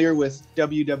familiar with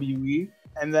WWE.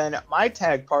 And then my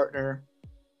tag partner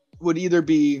would either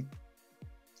be,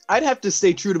 I'd have to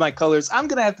stay true to my colors. I'm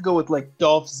going to have to go with like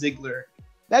Dolph Ziggler.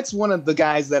 That's one of the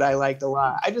guys that I liked a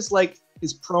lot. I just like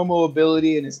his promo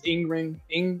ability and his in-ring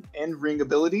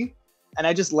ability. And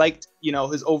I just liked,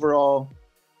 his overall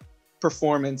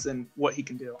performance and what he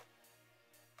can do.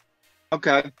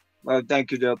 Okay. Well,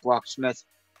 thank you to Brock Smith.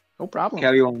 No problem.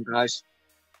 Carry on, guys.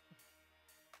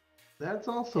 That's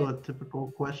also a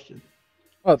typical question.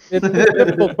 Well, it's a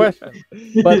typical question.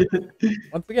 But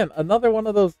once again, another one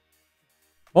of those.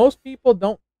 Most people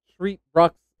don't treat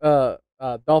Dolph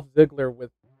Ziggler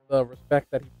with the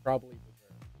respect that he probably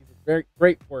deserves. He's a very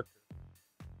great worker.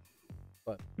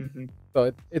 But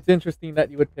so it's interesting that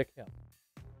you would pick him.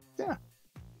 Yeah.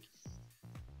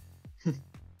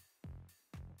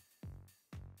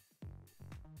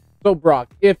 So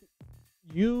Brock, if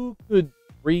you could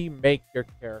remake your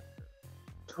character,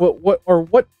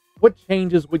 what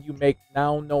changes would you make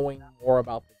now knowing more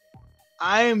about the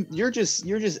game? You're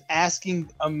just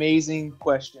asking amazing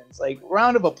questions. Like,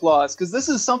 round of applause, because this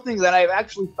is something that I've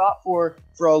actually thought for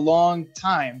a long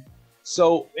time.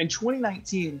 So in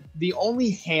 2019, the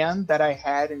only hand that I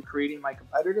had in creating my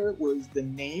competitor was the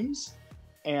names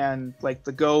and like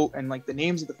the GOAT and like the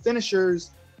names of the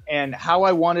finishers and how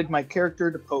I wanted my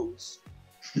character to pose.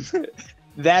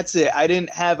 That's it. I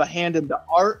didn't have a hand in the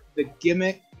art, the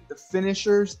gimmick, the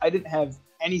finishers. I didn't have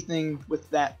anything with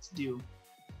that to do.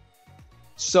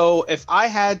 So if I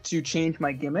had to change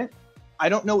my gimmick, I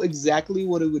don't know exactly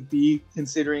what it would be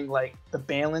considering like the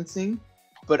balancing,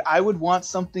 but I would want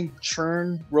something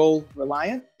churn roll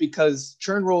reliant because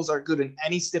churn rolls are good in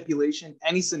any stipulation,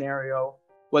 any scenario,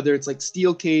 whether it's like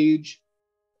steel cage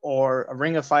or a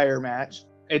ring of fire match.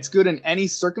 It's good in any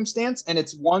circumstance, and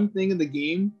it's one thing in the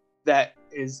game that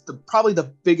is probably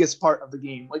the biggest part of the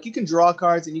game. Like you can draw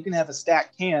cards and you can have a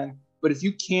stacked hand, but if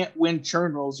you can't win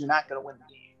churn rolls, you're not going to win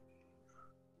the game.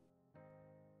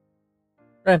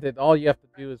 Granted, all you have to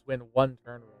do is win one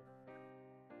turn roll.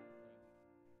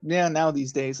 Yeah, now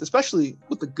these days, especially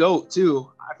with the GOAT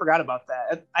too. I forgot about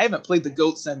that. I haven't played the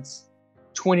GOAT since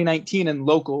 2019 in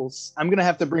locals. I'm gonna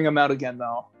have to bring him out again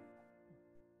though.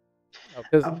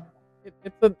 Because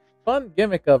it's a fun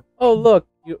gimmick of, oh look,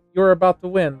 you're about to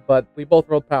win, but we both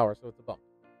rolled power, so it's a bump.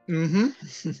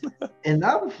 Mm-hmm. And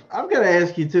I've got to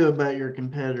ask you too about your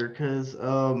competitor because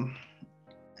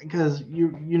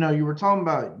you were talking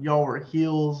about y'all were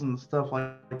heels and stuff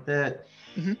like that.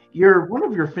 Mm-hmm. One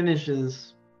of your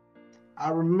finishes, I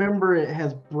remember it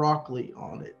has broccoli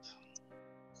on it.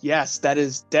 Yes, that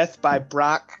is Death by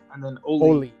Brock and then Oli.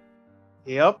 Holy.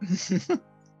 Yep.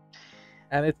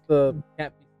 And it's the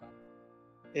can't be stopped.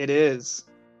 It is.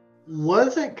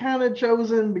 Was it kind of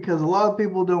chosen because a lot of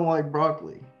people don't like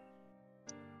broccoli?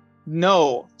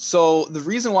 No. So the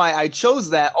reason why I chose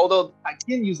that, although I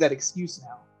can use that excuse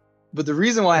now, but the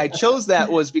reason why I chose that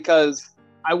was because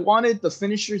I wanted the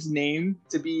finisher's name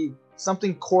to be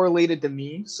something correlated to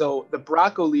me. So the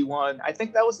broccoli one, I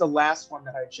think that was the last one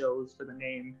that I chose for the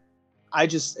name.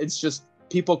 It's just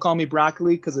people call me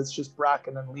broccoli because it's just Brock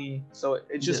and then Lee. So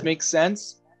it just makes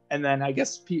sense. And then I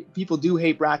guess people do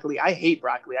hate broccoli. I hate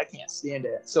broccoli. I can't stand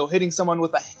it. So hitting someone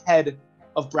with a head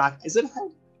of broccoli, is it a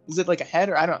head? Is it like a head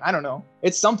or I don't know.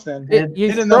 It's something.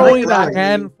 He's throwing a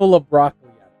handful of broccoli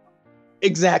at him.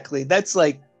 Exactly. That's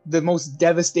like the most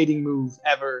devastating move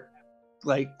ever.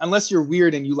 Like, unless you're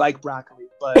weird and you like broccoli,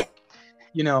 but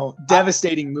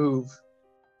devastating move.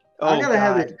 I gotta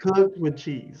have it cooked with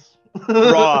cheese.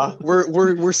 Raw.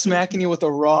 We're smacking you with a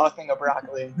raw thing of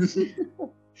broccoli.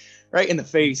 Right in the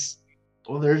face.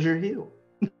 Well, there's your heel.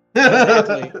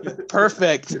 Exactly.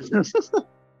 Perfect.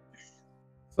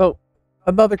 So,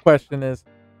 another question is,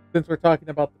 since we're talking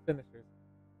about the finishers,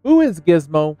 who is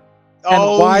Gizmo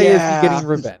and why is he getting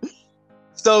revenge?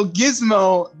 So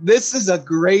Gizmo, this is a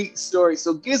great story.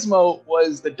 So Gizmo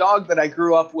was the dog that I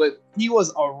grew up with. He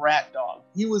was a rat dog.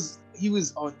 He was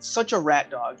such a rat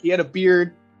dog. He had a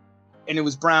beard and it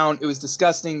was brown. It was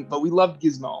disgusting, but we loved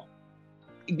Gizmo.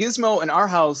 Gizmo in our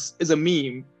house is a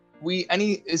meme.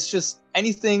 It's just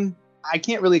anything. I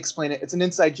can't really explain it. It's an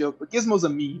inside joke, but Gizmo's a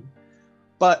meme.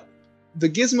 But the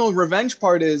Gizmo revenge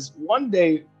part is one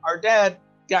day our dad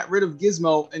got rid of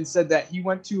Gizmo and said that he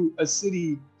went to a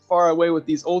city far away with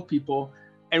these old people,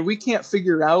 and we can't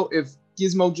figure out if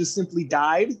Gizmo just simply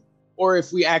died or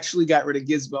if we actually got rid of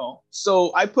Gizmo.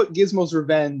 So I put Gizmo's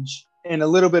revenge in a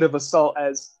little bit of assault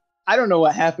as I don't know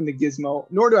what happened to Gizmo,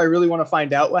 nor do I really want to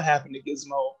find out what happened to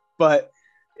Gizmo, but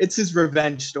it's his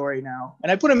revenge story now.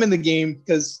 And I put him in the game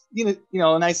because, a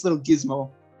nice little Gizmo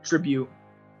tribute.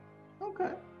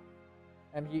 Okay.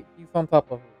 And he's on top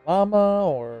of a llama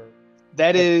or...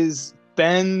 That is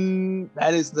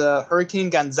the Hurricane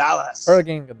Gonzalez.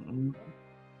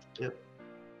 Yep.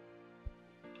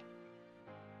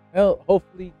 Well,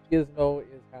 hopefully Gizmo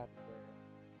is happy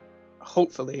there.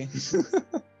 Hopefully.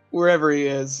 Wherever he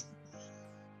is.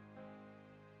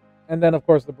 And then, of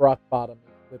course, the Brock bottom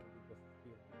is literally just...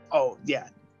 Oh, yeah.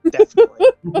 Definitely.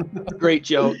 Great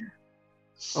joke.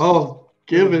 Oh,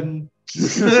 given.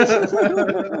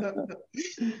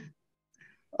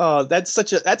 Oh, that's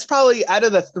probably out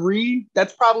of the three,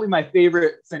 that's probably my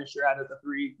favorite finisher out of the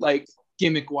three, like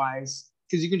gimmick wise,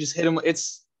 because you can just hit him.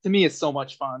 To me, it's so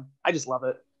much fun. I just love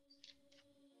it.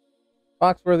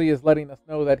 Foxworthy is letting us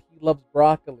know that he loves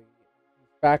broccoli.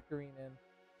 He's factoring in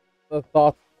the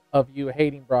thoughts of you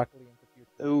hating broccoli into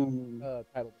future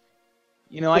title.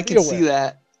 I could see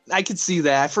that. I could see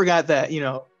that. I forgot that,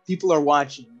 people are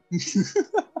watching.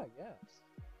 Yeah.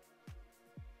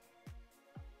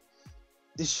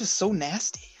 It's just so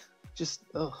nasty. Just,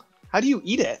 ugh. How do you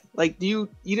eat it? Like, do you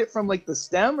eat it from, like, the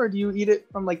stem, or do you eat it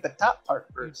from, like, the top part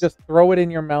first? You just throw it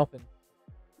in your mouth and...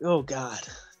 Oh, God.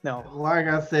 No. Like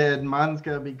I said, mine's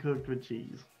got to be cooked with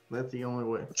cheese. That's the only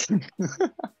way.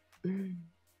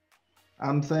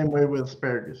 I'm the same way with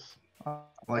asparagus. I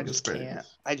like I just can't.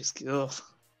 asparagus. I just ugh.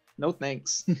 No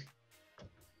thanks.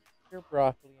 Your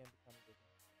broccoli and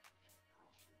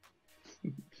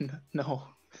become vegan. No.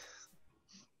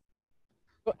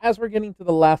 So as we're getting to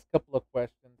the last couple of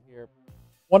questions here,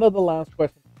 one of the last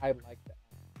questions I'd like to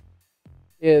ask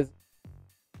is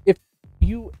if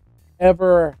you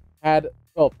ever had,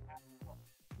 well,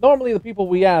 normally the people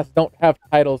we ask don't have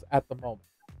titles at the moment,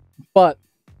 but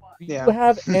do you Yeah.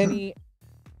 have any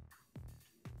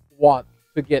want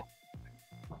to get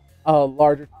a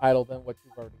larger title than what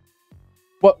you've already?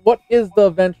 What is the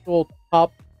eventual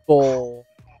top goal,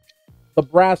 the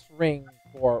brass ring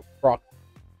for Brock?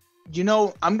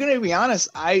 I'm gonna be honest.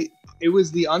 It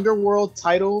was the Underworld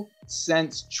title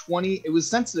since 20. It was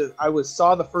since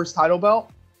saw the first title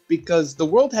belt, because the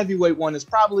World Heavyweight one is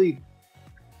probably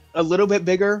a little bit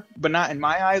bigger, but not in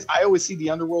my eyes. I always see the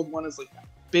Underworld one as like a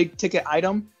big ticket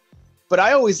item, but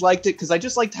I always liked it because I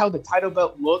just liked how the title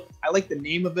belt looked. I like the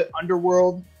name of it,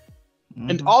 Underworld.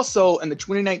 And also in the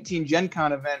 2019 Gen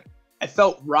Con event, I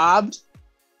felt robbed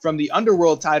from the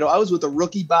Underworld title. I was with a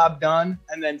rookie Bob Dunn,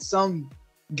 and then some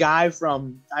guy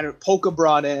from Polka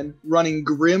brought in running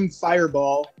Grim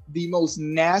Fireball, the most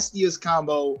nastiest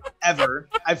combo ever.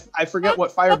 I forget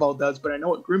what Fireball does, but I know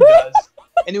what Grim does,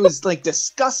 and it was like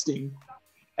disgusting.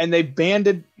 And they banned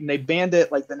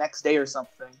it like the next day or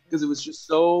something because it was just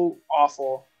so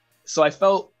awful. So I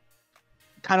felt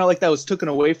kind of like that was taken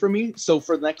away from me. So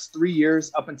for the next 3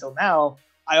 years up until now,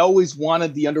 I always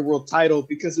wanted the Underworld title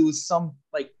because it was some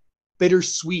like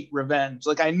bittersweet revenge.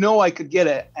 Like I know I could get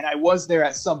it, and I was there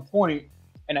at some point,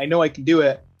 and I know I can do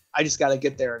it. I just got to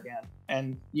get there again.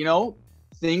 And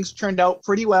things turned out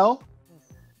pretty well,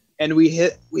 and we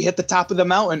hit the top of the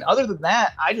mountain. Other than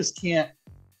that, I just can't.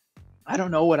 I don't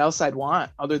know what else I'd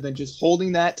want other than just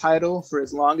holding that title for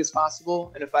as long as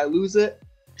possible. And if I lose it,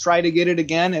 try to get it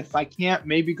again. If I can't,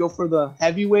 maybe go for the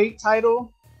heavyweight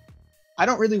title. I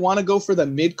don't really want to go for the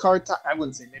mid-card. I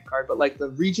wouldn't say mid-card, but like the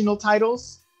regional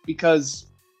titles, because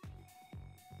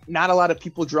not a lot of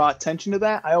people draw attention to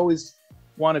that. I always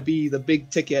want to be the big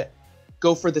ticket,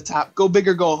 go for the top, go big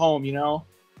or go home,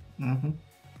 Mm-hmm.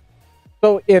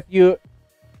 So if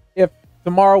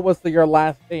tomorrow was your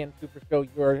last day in Super Show,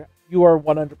 you are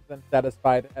 100%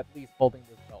 satisfied at least holding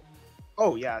this belt.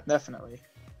 Oh yeah, definitely.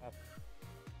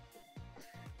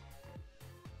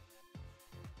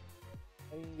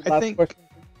 Any I last think- questions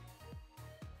for you?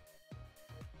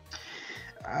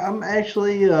 I'm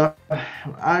actually,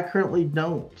 I currently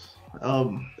don't.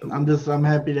 I'm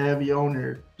happy to have you on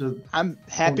here. I'm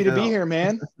happy to be out. here,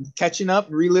 man. Catching up,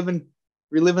 reliving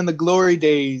the glory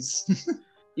days.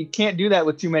 You can't do that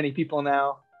with too many people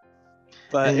now.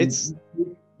 But And it's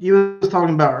you was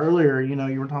talking about earlier,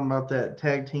 you were talking about that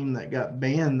tag team that got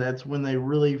banned. That's when they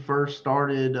really first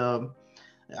started.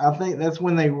 I think that's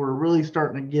when they were really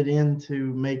starting to get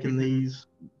into making these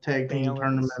tag team Balance.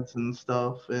 tournaments and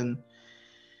stuff. And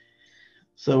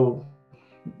so,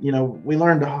 we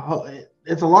learned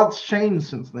it's a lot's changed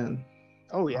since then.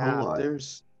 oh A yeah, whole lot.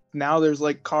 there's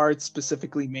like cards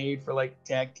specifically made for like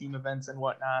tag team events and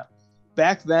whatnot.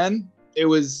 Back then, it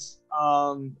was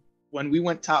when we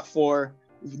went top 4.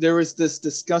 There was this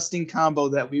disgusting combo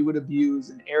that we would abuse: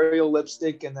 an aerial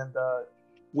lipstick and then the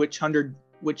witch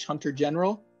hunter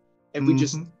general, and we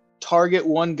just target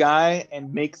one guy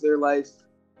and make their life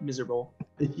miserable.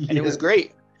 And it was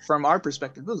great from our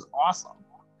perspective. It was awesome.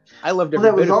 I loved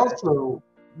every Well, bit of it.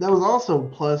 that was also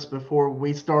plus before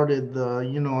we started the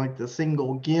like the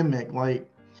single gimmick, like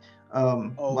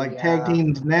tag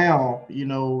teams now,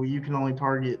 you can only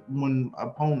target one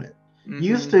opponent.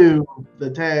 Used to the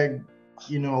tag,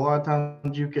 a lot of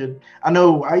times you could. I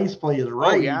know I used to play as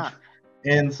Rage,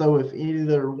 and so if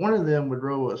either one of them would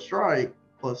roll a strike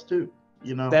 +2,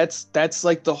 That's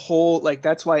like the whole, like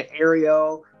that's why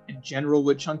Ariel and General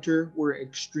Witch Hunter were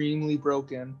extremely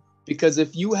broken, because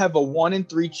if you have a 1 in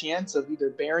 3 chance of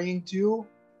either burying 2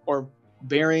 or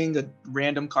burying a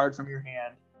random card from your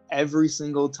hand every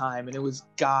single time, and it was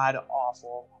god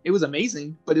awful. It was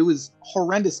amazing, but it was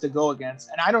horrendous to go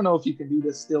against. And I don't know if you can do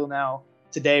this still now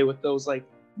today with those like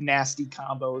nasty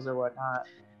combos or whatnot.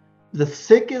 The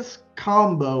sickest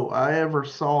combo I ever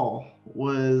saw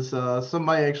was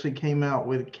somebody actually came out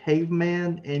with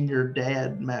Caveman and your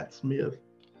dad, Matt Smith.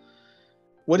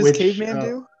 What does Caveman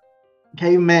do?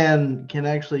 Caveman can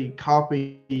actually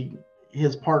copy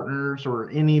his partners or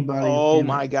anybody. Oh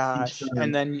my gosh.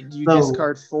 And then you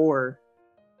discard 4.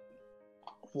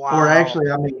 Wow. Or actually,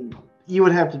 I mean, you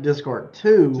would have to discard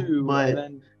 2, but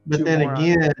then more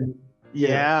again,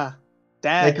 yeah,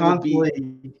 they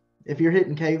constantly if you're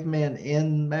hitting Caveman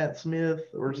and Matt Smith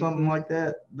or something Mhm. like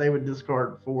that, they would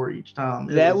discard 4 each time.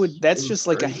 It That's was just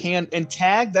like a crazy. hand, and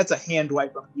tag, that's a hand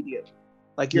wipe immediate.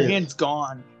 Like your Yes. hand's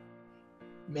gone.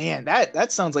 Man,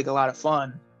 that sounds like a lot of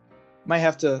fun. Might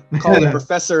have to call the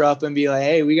professor up and be like,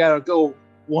 hey, we gotta go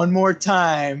one more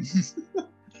time.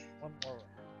 One more.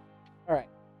 All right.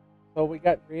 So we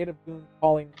got Creative Goon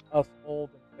calling us old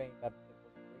and saying that it was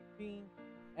a great team.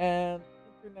 And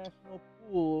International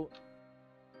Pool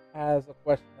has a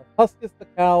question of Huskus the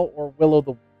Cow or Willow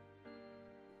the Wolf.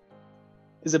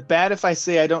 Is it bad if I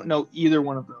say I don't know either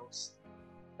one of those?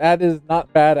 That is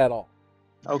not bad at all.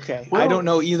 Okay, I Well- don't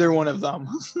know either one of them.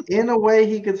 In a way,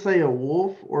 he could say a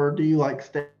wolf, or do you like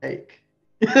steak?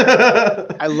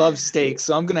 I love steak,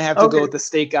 so I'm gonna have to go Okay. with the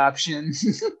steak option.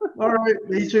 All right,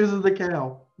 he chooses the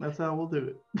cow. That's how we'll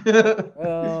do it.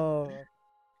 Oh,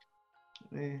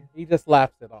 Eh. he just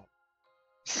laughs it off.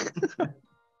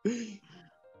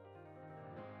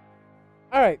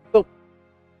 All right. So,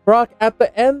 Brock, at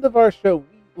the end of our show,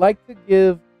 we like to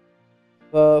give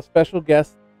the special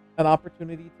guest an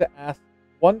opportunity to ask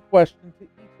one question to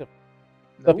each of us.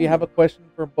 So if you have a question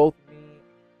for both me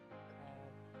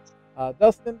and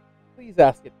Dustin, please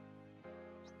ask it.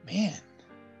 Man,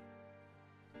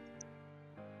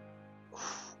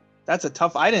 that's a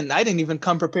tough. I didn't even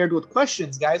come prepared with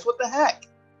questions, guys. What the heck?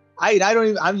 I don't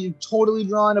even. I'm totally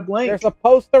drawing a blank. You're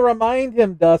supposed to remind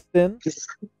him, Dustin.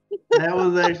 That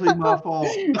was actually my fault.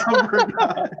 I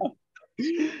forgot.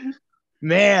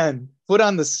 Man, put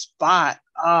on the spot.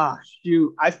 Ah,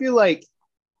 shoot. I feel like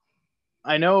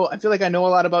I know a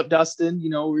lot about Dustin. You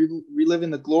know,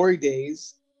 reliving the glory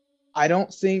days. I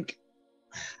don't think,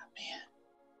 man.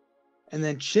 And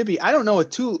then Chibi, I don't know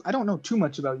too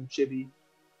much about you, Chibi,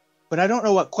 but I don't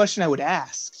know what question I would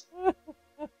ask.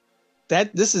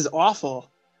 This is awful.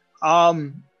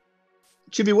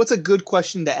 Chibi, what's a good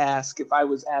question to ask if I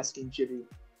was asking Chibi?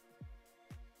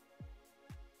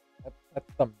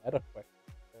 That's the meta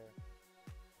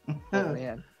question. Oh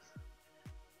man.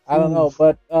 I don't know,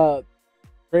 but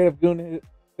Creative Goon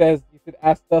says you should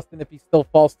ask Dustin if he still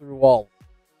falls through walls.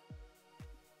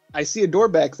 I see a door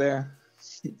back there.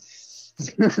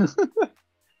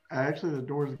 Actually, the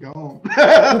door's gone.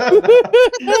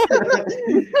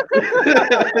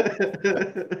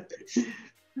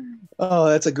 Oh,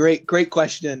 that's a great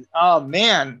question. Oh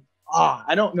man.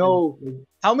 I don't know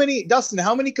how many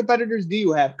competitors do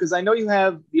you have? Because I know you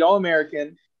have the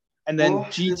All-American and then Well,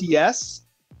 GTS.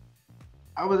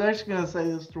 I was actually going to say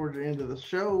this towards the end of the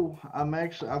show. I've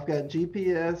got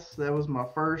GPS. That was my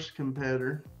first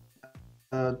competitor.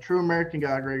 True American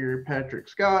guy, Gregory Patrick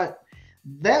Scott.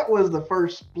 That was the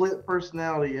first split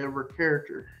personality ever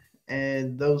character,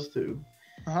 and those two.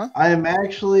 Uh-huh. I am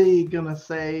actually going to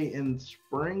say in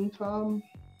springtime,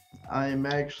 I am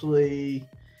actually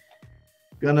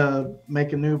going to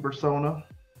make a new persona.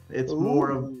 It's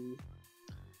more of,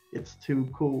 it's too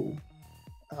cool.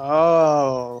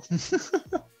 Oh,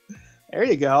 there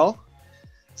you go.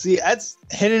 See, that's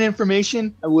hidden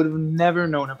information I would have never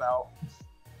known about.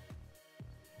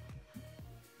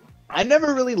 I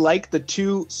never really liked the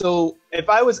two. So if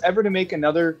I was ever to make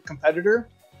another competitor,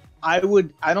 I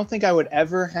don't think I would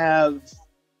ever have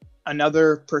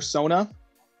another persona,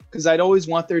 because I'd always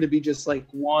want there to be just like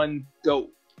one GOAT.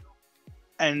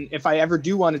 And if I ever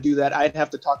do want to do that, I'd have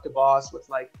to talk to boss with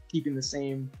like keeping the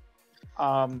same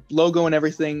logo and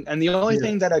everything. And the only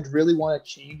thing that I'd really want to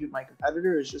change with my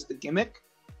competitor is just the gimmick.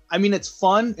 I mean, it's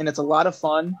fun and it's a lot of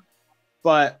fun,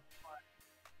 but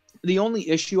the only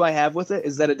issue I have with it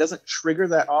is that it doesn't trigger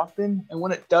that often. And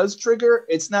when it does trigger,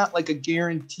 it's not like a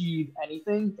guaranteed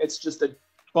anything. It's just a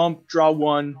bump, draw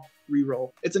one,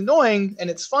 reroll. It's annoying and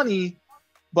it's funny,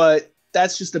 but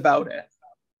that's just about it.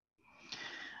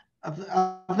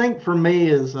 I think for me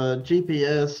is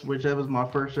GPS, which that was my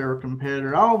first ever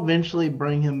competitor. I'll eventually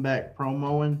bring him back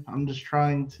promoing. I'm just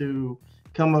trying to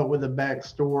come up with a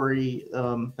backstory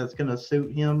that's going to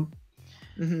suit him.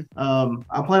 Mm-hmm.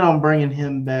 I plan on bringing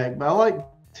him back, but I like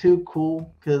Too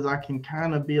Cool because I can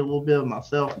kind of be a little bit of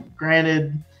myself.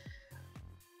 Granted,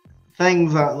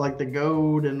 things like the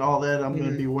gold and all that I'm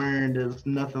going to be wearing is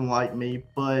nothing like me,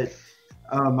 but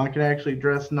I can actually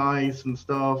dress nice and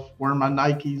stuff, wear my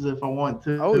Nikes if I want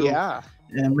to. Oh, yeah.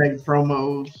 And make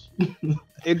promos.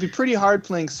 It'd be pretty hard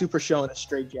playing Super Show in a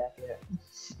straitjacket.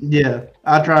 Yeah,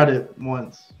 I tried it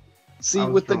once. See,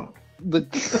 with drunk. the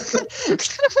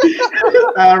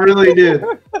I really did.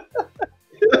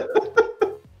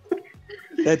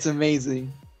 That's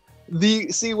amazing.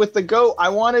 With the GOAT, I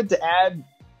wanted to add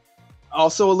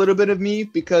also a little bit of me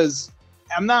because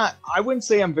I wouldn't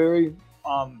say I'm very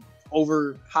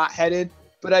over hot-headed,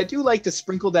 But I do like to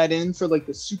sprinkle that in for like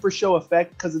the super show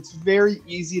effect because it's very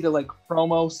easy to like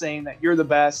promo saying that you're the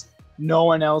best. No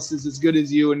one else is as good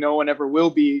as you and no one ever will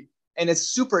be. And it's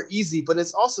super easy, but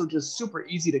it's also just super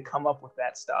easy to come up with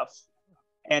that stuff.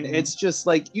 And it's just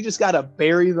like, you just got to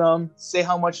bury them, say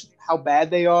how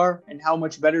bad they are and how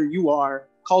much better you are,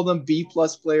 call them B+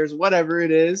 players, whatever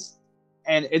it is.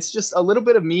 And it's just a little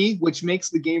bit of me, which makes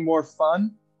the game more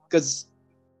fun because,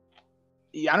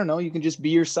 I don't know, you can just be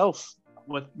yourself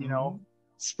with,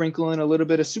 sprinkling a little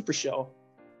bit of super show.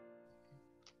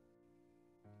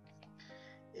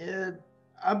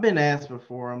 I've been asked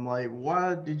before, I'm like,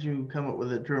 why did you come up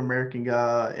with a True American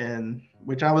Guy? And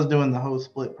which I was doing the whole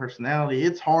split personality.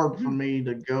 It's hard for me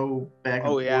to go back and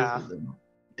forth with them.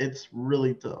 It's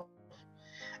really tough.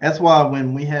 That's why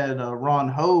when we had Ron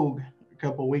Hogue a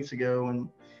couple of weeks ago, and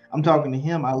I'm talking to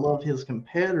him, I love his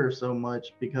competitor so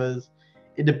much because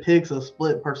it depicts a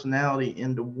split personality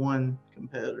into one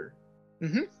competitor.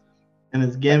 And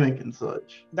his gimmick and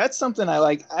such. That's something I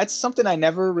like. That's something I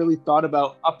never really thought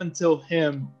about up until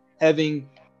him having,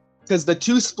 because the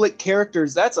two split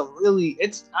characters, I'm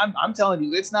telling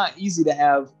you, it's not easy to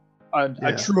have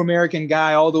a true American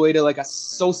guy all the way to like a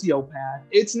sociopath.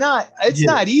 It's not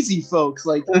easy, folks.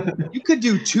 Like you could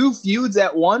do two feuds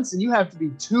at once and you have to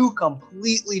be two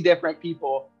completely different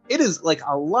people. It is like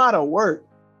a lot of work.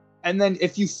 And then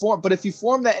if you form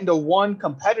that into one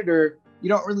competitor, you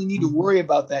don't really need to worry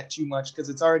about that too much because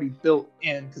it's already built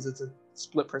in because it's a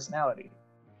split personality.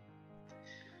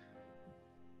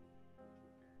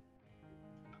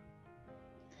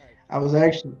 I was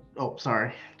actually,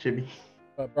 sorry, Chibi.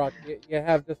 But Brock, you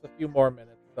have just a few more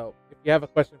minutes, so if you have a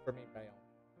question for me, by all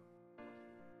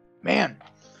man.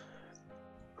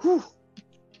 Whew.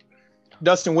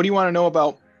 Dustin, what do you want to know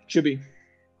about Chibi?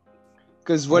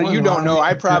 Because what you don't know,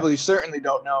 I probably certainly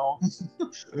don't know.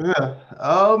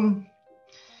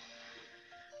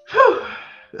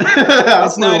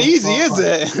 It's not easy, is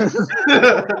it?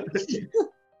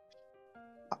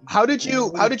 How did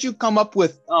you come up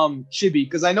with Chibi?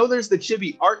 Because I know there's the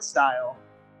Chibi art style,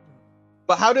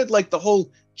 but how did like the whole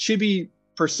Chibi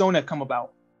persona come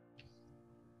about?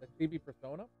 The Chibi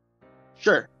persona?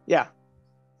 Sure. Yeah.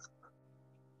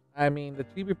 I mean, the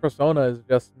Chibi persona is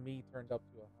just me turned up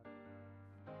to 100.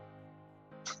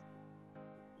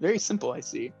 Very simple, I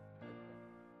see.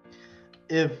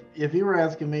 If you were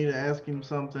asking me to ask him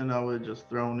something, I would have just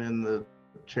thrown in the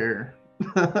chair.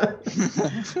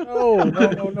 No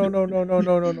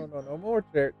more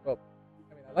chairs. Well,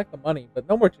 I mean, I like the money, but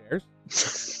no more chairs.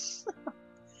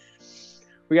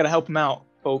 We gotta help him out,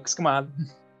 folks. Come on.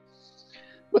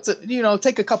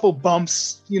 Take a couple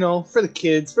bumps, for the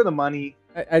kids, for the money.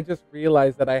 I just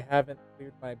realized that I haven't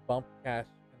cleared my bump cash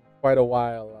in quite a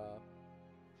while.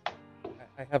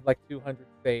 I have like 200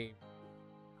 saved.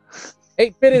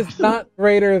 8-bit is not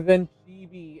greater than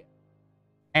Chibi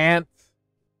Ant.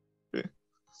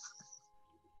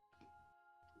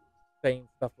 Saying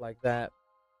stuff like that.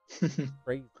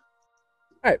 Crazy.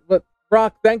 All right, but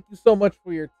Brock, thank you so much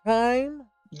for your time.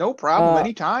 No problem.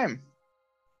 Anytime.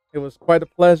 It was quite a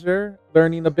pleasure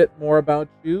learning a bit more about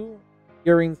you,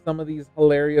 hearing some of these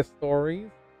hilarious stories,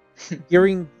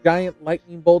 hearing giant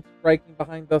lightning bolts striking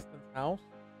behind Dustin's house.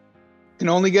 Can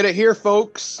only get it here,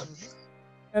 folks.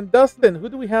 And Dustin, who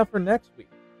do we have for next week?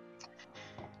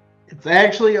 It's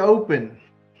actually open.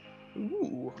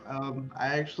 Ooh.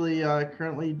 I actually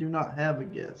currently do not have a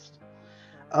guest.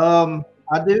 I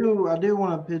do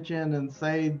want to pitch in and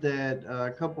say that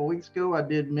a couple weeks ago I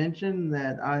did mention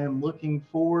that I am looking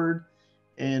forward,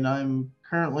 and I'm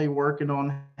currently working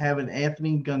on having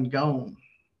Anthony Gungone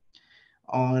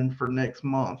on for next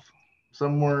month,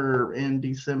 somewhere in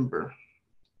December.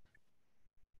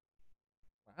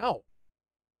 Wow.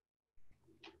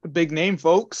 A big name,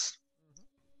 folks.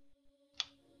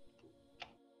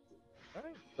 All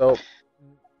right, so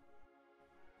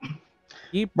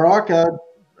Brock,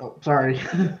 sorry.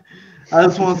 I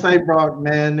just want to say, Brock,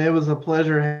 man, it was a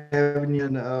pleasure having you,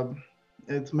 and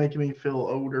it's making me feel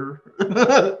older.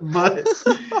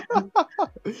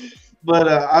 but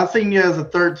I seen you as a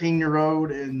 13-year-old,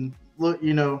 and look,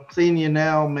 seeing you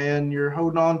now, man, you're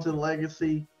holding on to the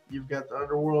legacy. You've got the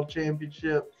Underworld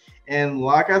Championship, and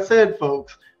like I said,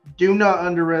 folks, do not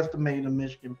underestimate a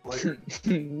Michigan player.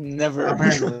 Never.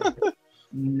 Apparently,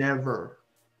 never.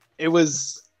 It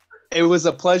was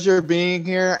a pleasure being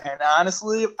here, and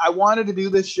honestly, I wanted to do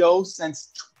this show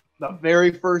since the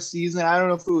very first season. I don't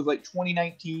know if it was like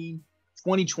 2019,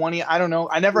 2020. I don't know.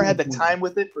 I never had the time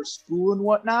with it for school and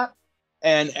whatnot.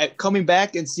 And coming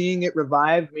back and seeing it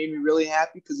revive made me really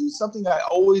happy because it was something I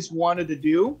always wanted to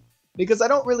do because I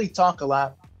don't really talk a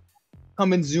lot.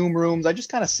 come in Zoom rooms. I just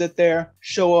kind of sit there,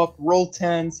 show up, roll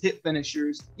tens, hit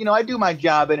finishers. I do my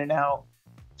job in and out,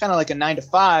 kind of like a 9 to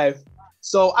 5.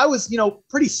 So I was,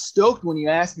 pretty stoked when you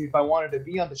asked me if I wanted to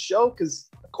be on the show, because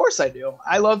of course I do.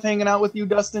 I love hanging out with you,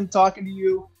 Dustin, talking to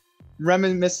you,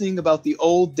 reminiscing about the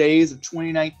old days of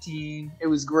 2019. It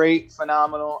was great,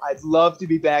 phenomenal. I'd love to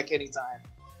be back anytime.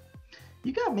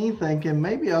 You got me thinking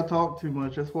maybe I talk too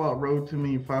much. That's why I wrote too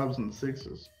many 5s and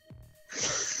 6s.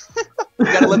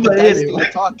 You gotta let the But dice do anyway.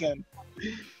 the talking.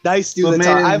 Dice do But the man-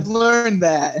 talking. I've learned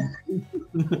that.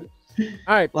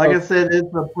 All right. Like I folks, said,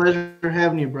 it's a pleasure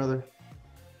having you, brother.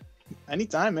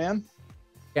 Anytime, man.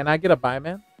 can I get a bye,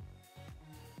 man?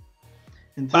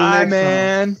 Until Bye, next time.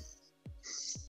 man.